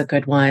buy is a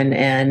good one.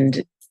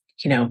 And,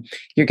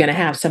 you're going to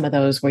have some of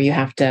those where you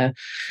have to,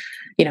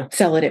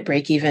 sell it at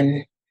break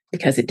even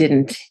because it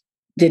didn't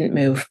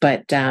move,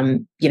 but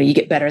you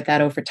get better at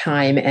that over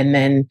time. And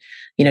then,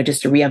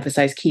 just to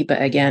reemphasize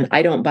Keepa again,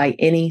 I don't buy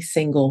any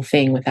single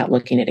thing without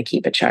looking at a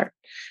Keepa chart,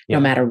 no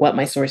matter what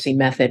my sourcing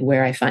method,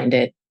 where I find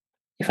it.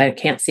 If I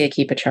can't see a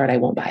Keepa chart, I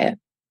won't buy it.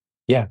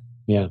 Yeah.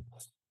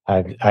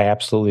 I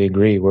absolutely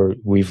agree.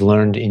 We've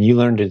learned, and you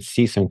learned to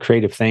see some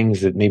creative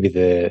things that maybe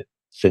the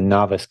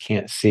novice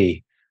can't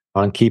see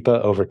on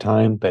Keepa over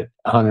time, but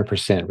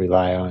 100%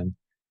 rely on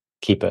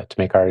Keepa to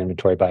make our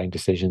inventory buying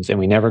decisions. And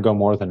we never go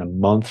more than a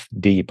month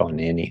deep on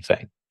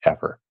anything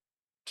ever.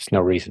 Just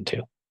no reason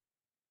to.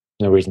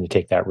 No reason to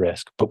take that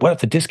risk. But what if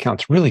the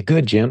discount's really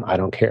good, Jim? I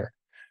don't care.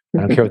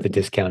 I don't care what the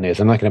discount is.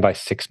 I'm not going to buy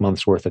 6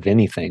 months worth of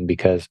anything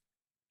because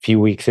a few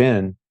weeks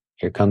in,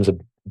 here comes a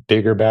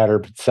bigger,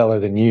 badder seller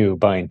than you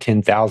buying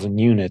 10,000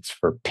 units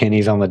for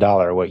pennies on the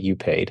dollar what you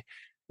paid.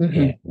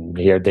 And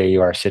there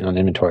you are sitting on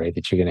inventory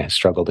that you're going to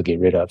struggle to get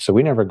rid of. So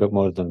we never go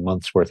more than a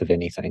month's worth of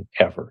anything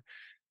ever.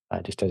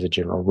 Just as a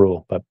general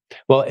rule. But,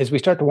 well, as we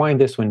start to wind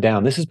this one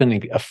down, this has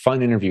been a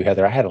fun interview,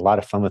 Heather. I had a lot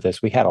of fun with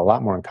this. We had a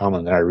lot more in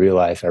common than I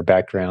realized, our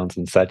backgrounds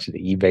and such,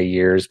 the eBay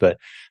years. But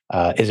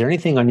is there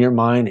anything on your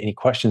mind, any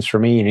questions for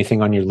me,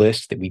 anything on your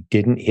list that we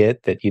didn't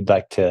hit that you'd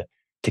like to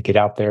get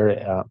out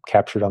there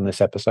captured on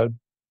this episode?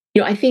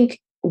 I think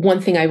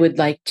one thing I would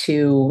like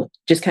to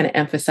just kind of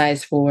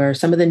emphasize for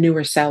some of the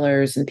newer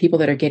sellers and people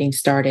that are getting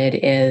started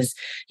is,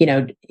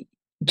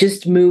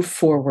 just move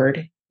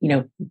forward.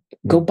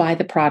 Go buy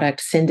the product,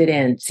 send it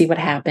in, see what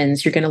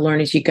happens. You're going to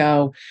learn as you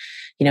go,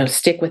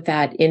 stick with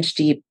that inch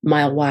deep,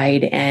 mile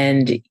wide,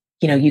 and,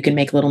 you can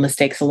make little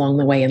mistakes along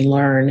the way and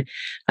learn.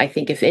 I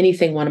think if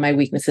anything, one of my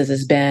weaknesses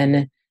has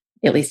been,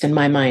 at least in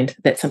my mind,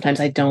 that sometimes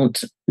I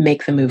don't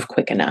make the move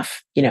quick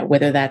enough,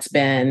 whether that's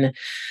been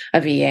a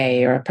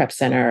VA or a prep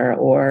center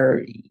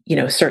or,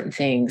 certain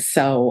things.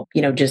 So,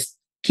 just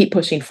keep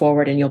pushing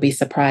forward and you'll be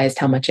surprised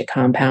how much it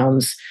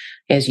compounds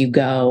as you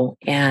go.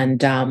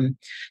 And,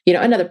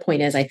 another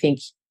point is, I think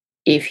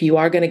if you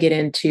are going to get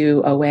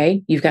into OA,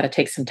 you've got to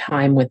take some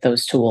time with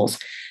those tools.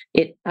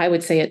 I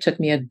would say it took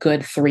me a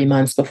good 3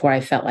 months before I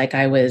felt like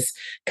I was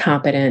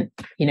competent,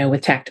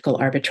 with tactical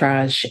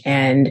arbitrage.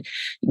 And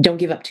don't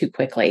give up too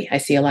quickly. I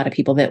see a lot of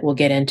people that will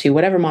get into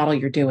whatever model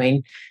you're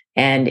doing.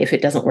 And if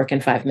it doesn't work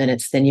in 5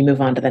 minutes, then you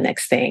move on to the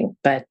next thing.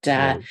 But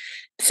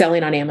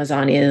selling on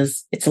Amazon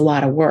it's a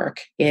lot of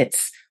work.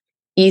 It's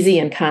easy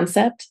in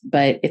concept,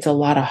 but it's a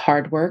lot of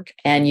hard work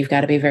and you've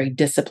got to be very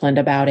disciplined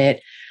about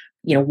it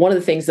one of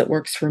the things that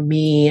works for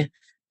me,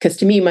 because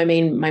to me, my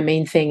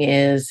main thing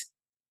is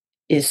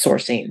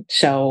sourcing.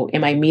 So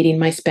am I meeting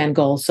my spend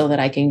goals so that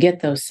I can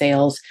get those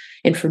sales?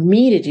 And for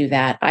me to do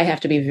that, I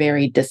have to be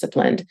very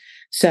disciplined.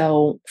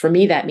 So for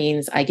me, that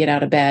means I get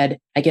out of bed,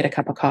 I get a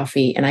cup of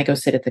coffee, and I go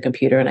sit at the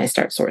computer and I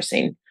start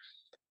sourcing.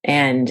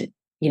 And,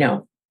 you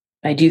know,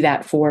 I do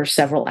that for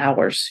several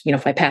hours.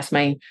 If I pass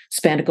my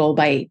spend goal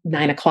by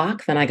 9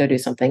 o'clock, then I go do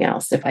something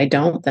else. If I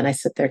don't, then I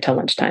sit there till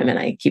lunchtime and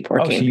I keep Oh,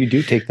 so working. you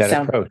do take that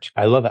So approach.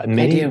 I love it. I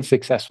Many do.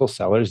 successful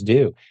sellers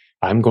do.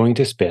 I'm going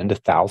to spend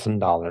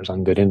 $1,000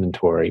 on good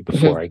inventory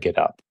before Hmm. I get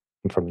up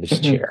from this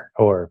Hmm. chair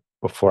or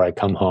before I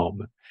come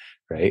home.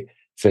 Right.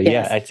 So yeah,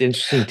 Yes. it's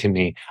interesting to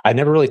me. I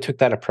never really took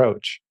that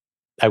approach.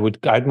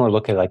 I'd more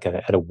look at like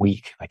at a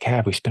week, like, hey,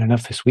 have we spent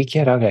enough this week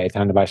yet? Okay,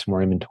 time to buy some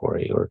more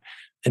inventory.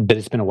 But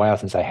it's been a while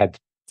since I had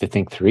to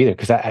think through either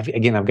because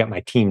I've got my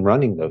team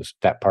running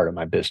that part of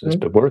my business, Mhm.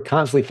 but we're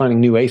constantly finding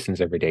new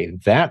ASINs every day.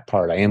 That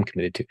part I am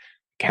committed to.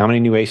 How many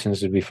new ASINs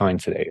did we find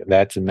today?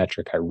 That's a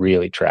metric I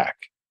really track.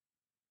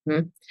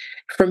 Mhm.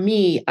 For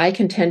me, I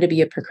can tend to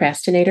be a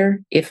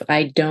procrastinator if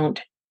I don't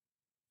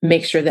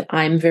make sure that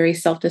I'm very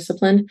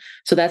self-disciplined.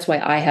 So that's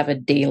why I have a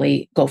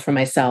daily goal for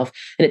myself.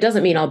 And it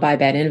doesn't mean I'll buy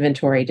bad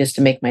inventory just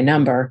to make my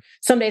number.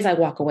 Some days I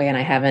walk away and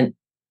I haven't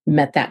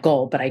met that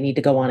goal, but I need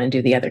to go on and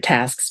do the other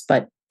tasks.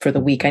 But for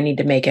the week, I Mhm. need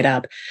to make it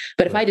up.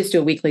 But if I Right. just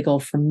do a weekly goal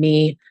for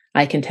me,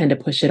 I can tend to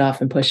push it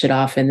off and push it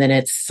off. And then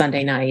it's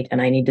Sunday night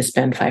and I need to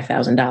spend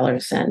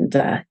 $5,000 and,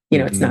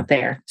 it's Hmm. not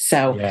there.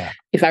 So Yeah.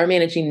 if I were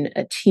managing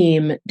a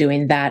team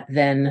doing that,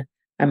 then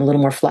I'm a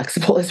little more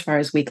flexible as far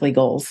as weekly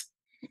goals.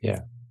 Yeah.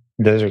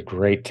 Those are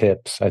great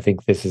tips. I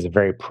think this is a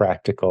very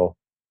practical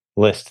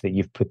list that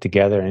you've put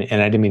together. And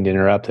I didn't mean to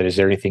interrupt it. Is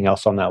there anything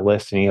else on that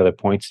list? Any other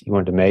points that you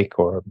wanted to make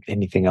or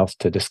anything else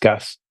to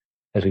discuss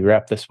as we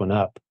wrap this one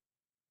up?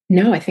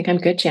 No, I think I'm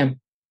good,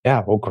 Jim.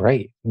 Yeah, well,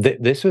 great.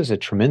 This was a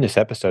tremendous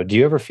episode. Do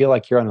you ever feel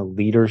like you're on a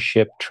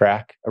leadership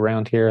track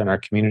around here in our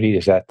community?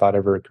 Has that thought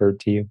ever occurred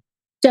to you?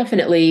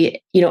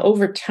 Definitely,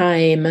 over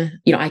time,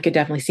 I could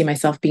definitely see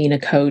myself being a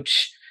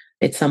coach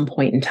at some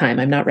point in time.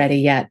 I'm not ready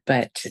yet,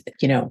 but,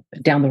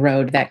 down the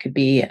road, that could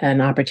be an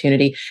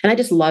opportunity. And I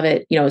just love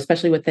it,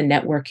 especially with the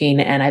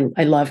networking, and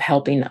I love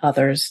helping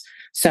others.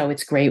 So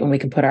it's great when we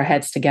can put our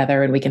heads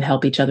together and we can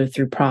help each other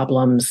through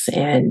problems.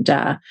 And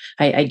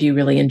I do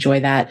really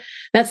enjoy that.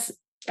 That's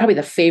probably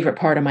the favorite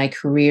part of my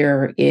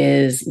career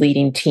is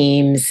leading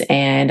teams.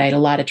 And I had a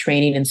lot of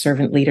training in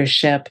servant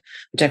leadership,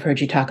 which I've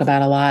heard you talk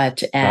about a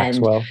lot.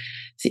 And Maxwell?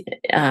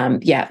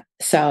 yeah,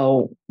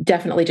 so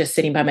definitely just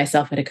sitting by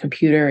myself at a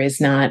computer is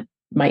not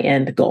my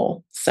end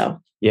goal.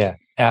 So, Yeah,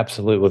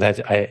 absolutely. Well,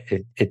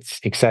 it's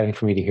exciting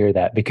for me to hear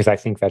that because I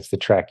think that's the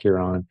track you're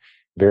on.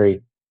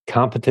 Very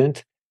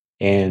competent,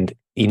 and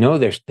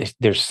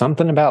there's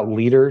something about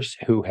leaders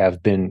who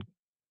have been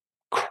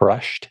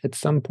crushed at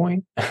some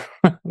point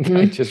by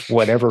mhm, just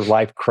whatever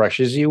life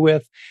crushes you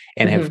with,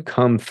 and have mhm,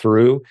 come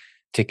through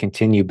to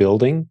continue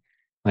building.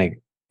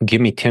 Like, give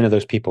me 10 of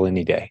those people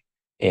any day,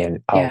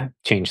 and I'll yeah,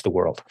 change the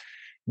world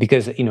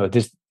because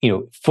this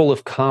full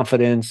of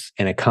confidence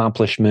and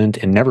accomplishment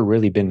and never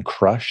really been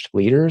crushed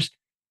leaders,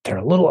 they're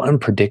a little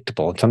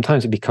unpredictable and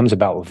sometimes it becomes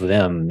about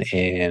them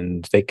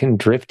and they can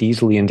drift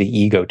easily into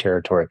ego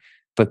territory.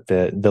 But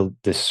the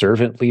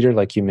servant leader,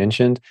 like you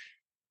mentioned,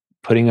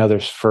 putting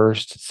others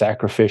first,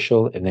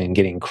 sacrificial, and then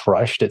getting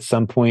crushed at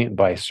some point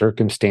by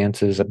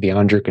circumstances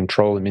beyond your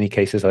control. In many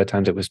cases, other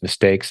times it was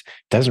mistakes.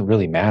 Doesn't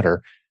really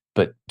matter,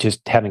 but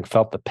just having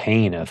felt the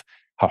pain of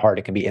how hard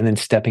it can be, and then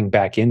stepping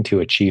back into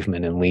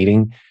achievement and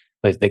leading,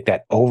 like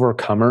that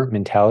overcomer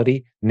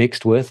mentality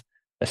mixed with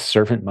a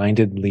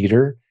servant-minded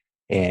leader.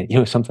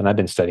 And something I've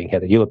been studying,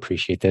 Heather, you'll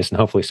appreciate this, and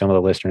hopefully some of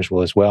the listeners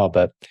will as well.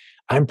 But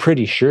I'm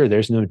pretty sure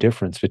there's no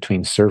difference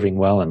between serving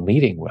well and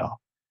leading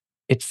well.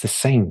 It's the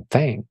same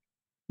thing.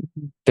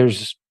 mhm,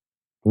 There's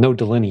no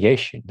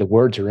delineation. The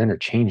words are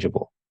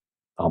interchangeable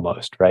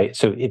almost, right?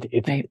 So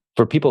if right.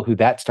 for people who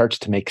that starts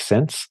to make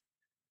sense,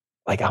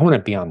 like I want to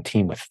be on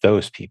team with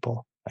those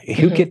people. Like,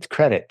 who Mhm. gets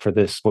credit for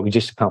this? What we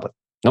just accomplished?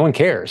 No one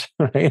cares,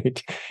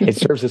 right? It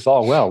serves us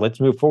all well. Let's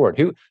move forward.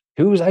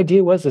 Whose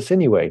idea was this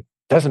anyway?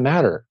 Doesn't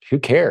matter. Who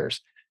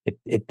cares?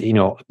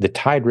 The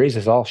tide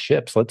raises all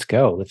ships. Let's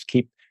go. Let's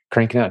keep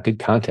cranking out good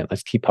content.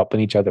 Let's keep helping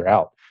each other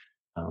out.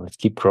 Let's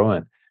keep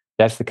growing.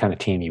 That's the kind of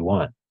team you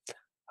want.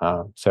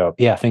 So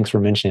yeah, thanks for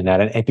mentioning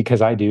that. And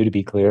because I do, to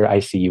be clear, I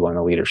see you on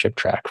a leadership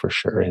track for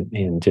sure.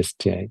 And just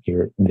the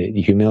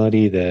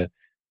humility,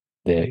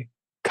 the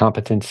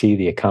competency,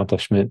 the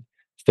accomplishment,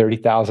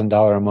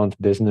 $30,000 a month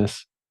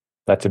business.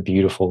 That's a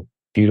beautiful,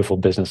 beautiful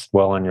business.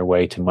 Well on your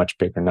way to much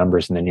bigger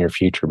numbers in the near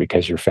future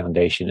because your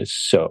foundation is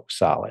so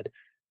solid.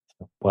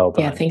 Well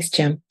Yeah, done. thanks,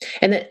 Jim.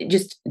 And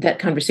that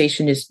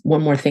conversation is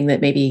one more thing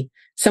that maybe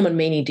someone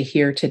may need to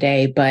hear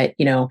today. But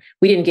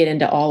we didn't get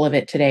into all of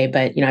it today.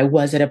 But I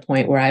was at a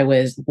point where I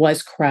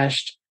was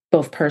crushed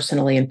both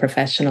personally and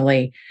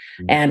professionally.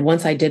 Mm. And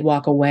once I did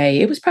walk away,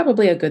 it was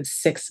probably a good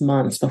 6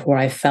 months before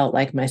I felt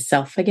like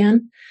myself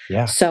again.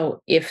 Yeah,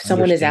 So if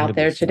someone is out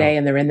understandably there today so.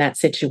 and they're in that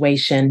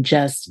situation,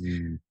 just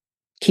Mm.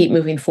 keep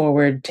moving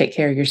forward, take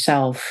care of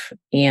yourself,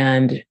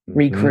 and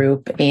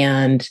regroup.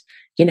 And,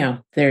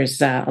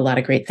 there's a lot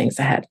of great things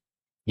ahead.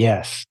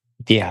 Yes.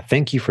 Yeah.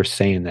 Thank you for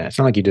saying that. It's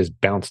not like you just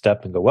bounced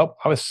up and go, well,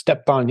 I was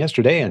stepped on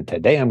yesterday and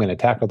today I'm going to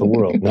tackle the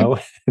world. No,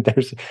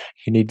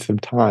 you need some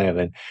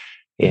time.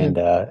 And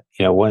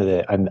one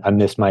of I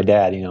miss my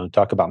dad,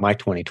 talk about my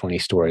 2020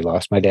 story,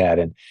 lost my dad.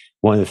 And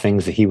one of the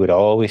things that he would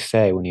always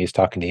say when he was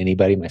talking to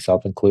anybody,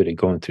 myself included,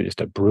 going through just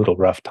a brutal,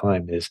 rough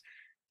time is,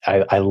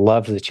 I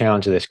loved the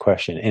challenge of this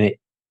question. And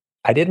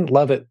I didn't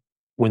love it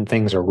when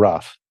things are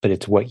rough, but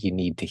it's what you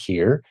need to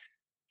hear.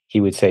 He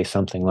would say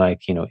something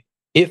like,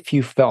 if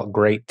you felt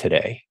great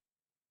today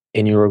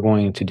and you were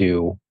going to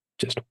do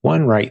just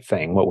one right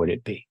thing, what would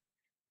it be?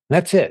 And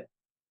that's it.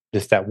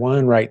 Just that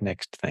one right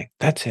next thing.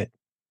 That's it.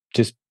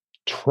 Just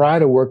try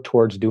to work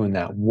towards doing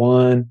that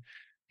one.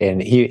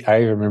 And I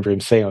remember him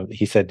saying,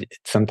 he said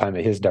sometime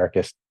at his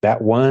darkest,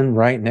 that one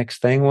right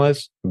next thing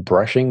was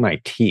brushing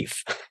my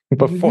teeth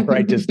before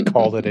I just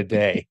called it a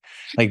day.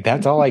 Like,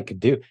 that's all I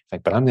could do.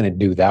 Like, but I'm going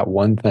to do that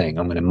one thing.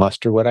 I'm going to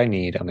muster what I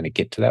need. I'm going to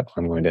get to that.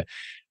 I'm going to,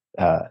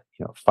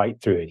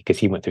 fight through it, because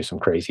he went through some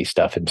crazy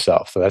stuff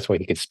himself. So that's why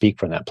he could speak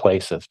from that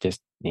place of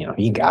just,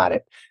 he got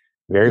it.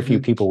 Very few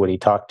people would he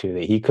talk to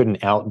that he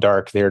couldn't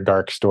outdark their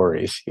dark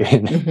stories.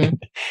 And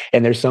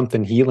there's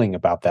something healing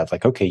about that. It's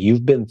like, okay,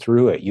 you've been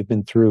through it. You've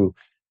been through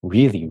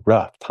really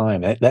rough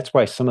time. That's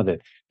why some of the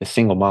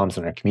single moms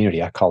in our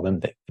community, I call them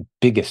the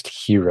biggest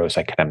heroes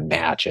I can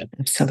imagine.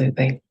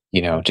 Absolutely.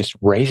 Just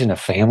raising a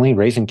family,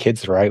 raising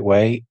kids the right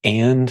way,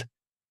 and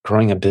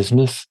growing a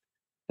business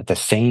at the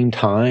same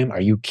time.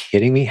 Are you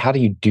kidding me? How do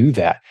you do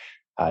that?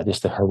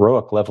 Just the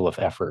heroic level of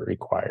effort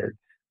required.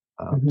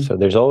 So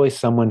there's always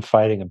someone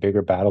fighting a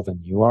bigger battle than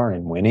you are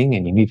and winning,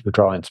 and you need to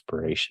draw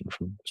inspiration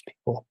from those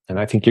people. And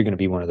I think you're going to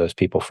be one of those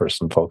people for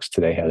some folks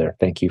today, Heather.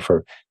 Thank you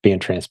for being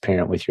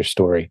transparent with your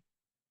story.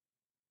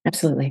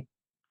 Absolutely.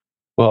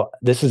 Well,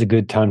 this is a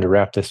good time to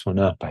wrap this one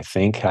up. I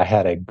think I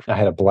had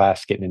a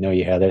blast getting to know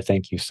you, Heather.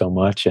 Thank you so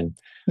much. And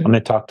I'm going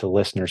to talk to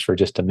listeners for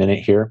just a minute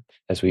here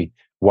as we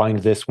wind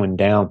this one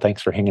down.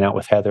 Thanks for hanging out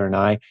with Heather and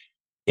I.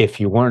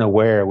 If you weren't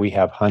aware, we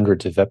have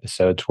hundreds of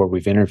episodes where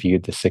we've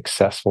interviewed the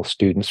successful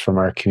students from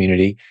our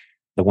community.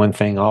 The one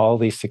thing all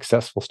these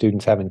successful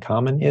students have in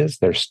common is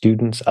they're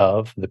students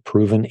of the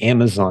Proven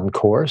Amazon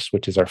course,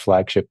 which is our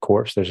flagship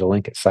course. There's a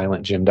link at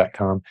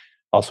silentgym.com.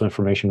 Also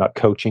information about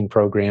coaching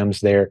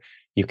programs there.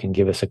 You can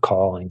give us a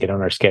call and get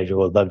on our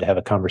schedule. I'd love to have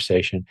a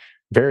conversation.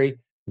 Very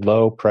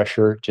low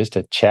pressure, just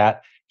a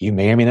chat. You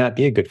may or may not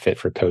be a good fit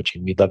for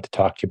coaching. We'd love to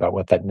talk to you about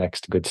what that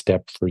next good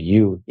step for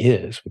you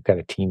is. We've got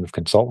a team of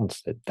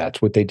consultants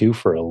that's what they do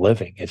for a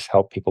living, is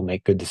help people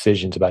make good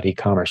decisions about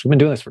e-commerce. We've been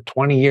doing this for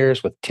 20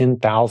 years with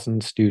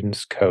 10,000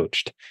 students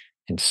coached,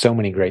 and so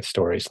many great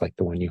stories like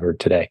the one you heard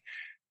today.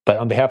 But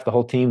on behalf of the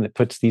whole team that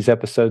puts these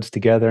episodes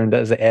together and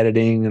does the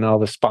editing and all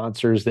the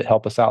sponsors that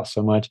help us out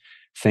so much,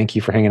 thank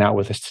you for hanging out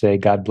with us today.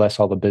 God bless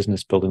all the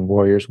business building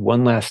warriors.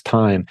 One last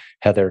time,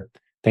 Heather,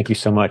 thank you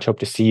so much. Hope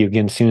to see you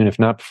again soon. If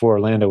not before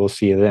Orlando, we'll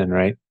see you then,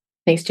 right?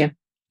 Thanks, Jim.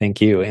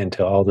 Thank you. And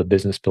to all the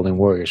business building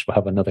warriors, we'll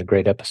have another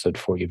great episode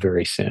for you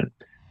very soon.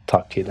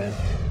 Talk to you then.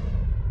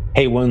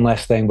 Hey, one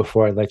last thing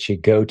before I let you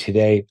go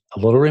today. A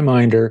little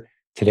reminder,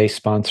 today's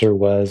sponsor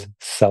was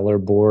Seller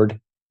Board.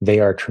 They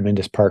are a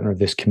tremendous partner of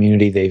this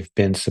community. They've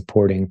been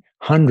supporting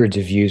hundreds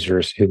of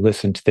users who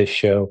listen to this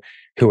show,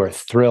 who are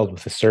thrilled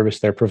with the service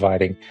they're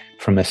providing,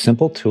 from a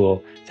simple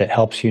tool that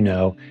helps you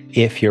know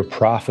if you're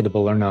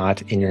profitable or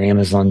not in your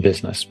Amazon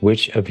business,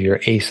 which of your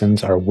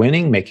ASINs are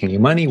winning, making you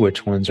money,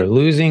 which ones are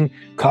losing,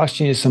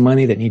 costing you some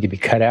money that need to be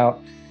cut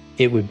out.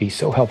 It would be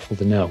so helpful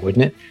to know,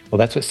 wouldn't it? Well,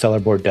 that's what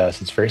Sellerboard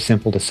does. It's very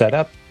simple to set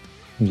up,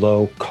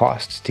 low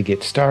costs to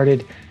get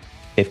started.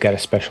 They've got a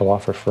special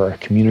offer for our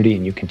community,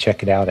 and you can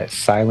check it out at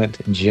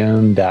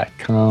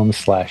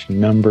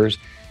silentgym.com/numbers.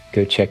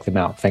 Go check them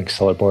out. Thanks,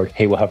 Sellerboard.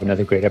 Hey, we'll have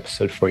another great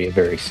episode for you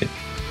very soon.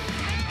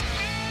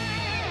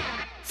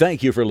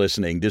 Thank you for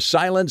listening to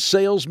Silent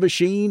Sales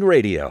Machine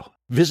Radio.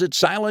 Visit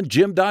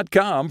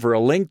silentgym.com for a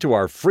link to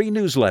our free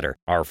newsletter,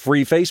 our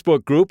free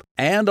Facebook group,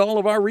 and all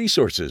of our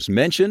resources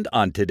mentioned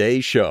on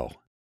today's show.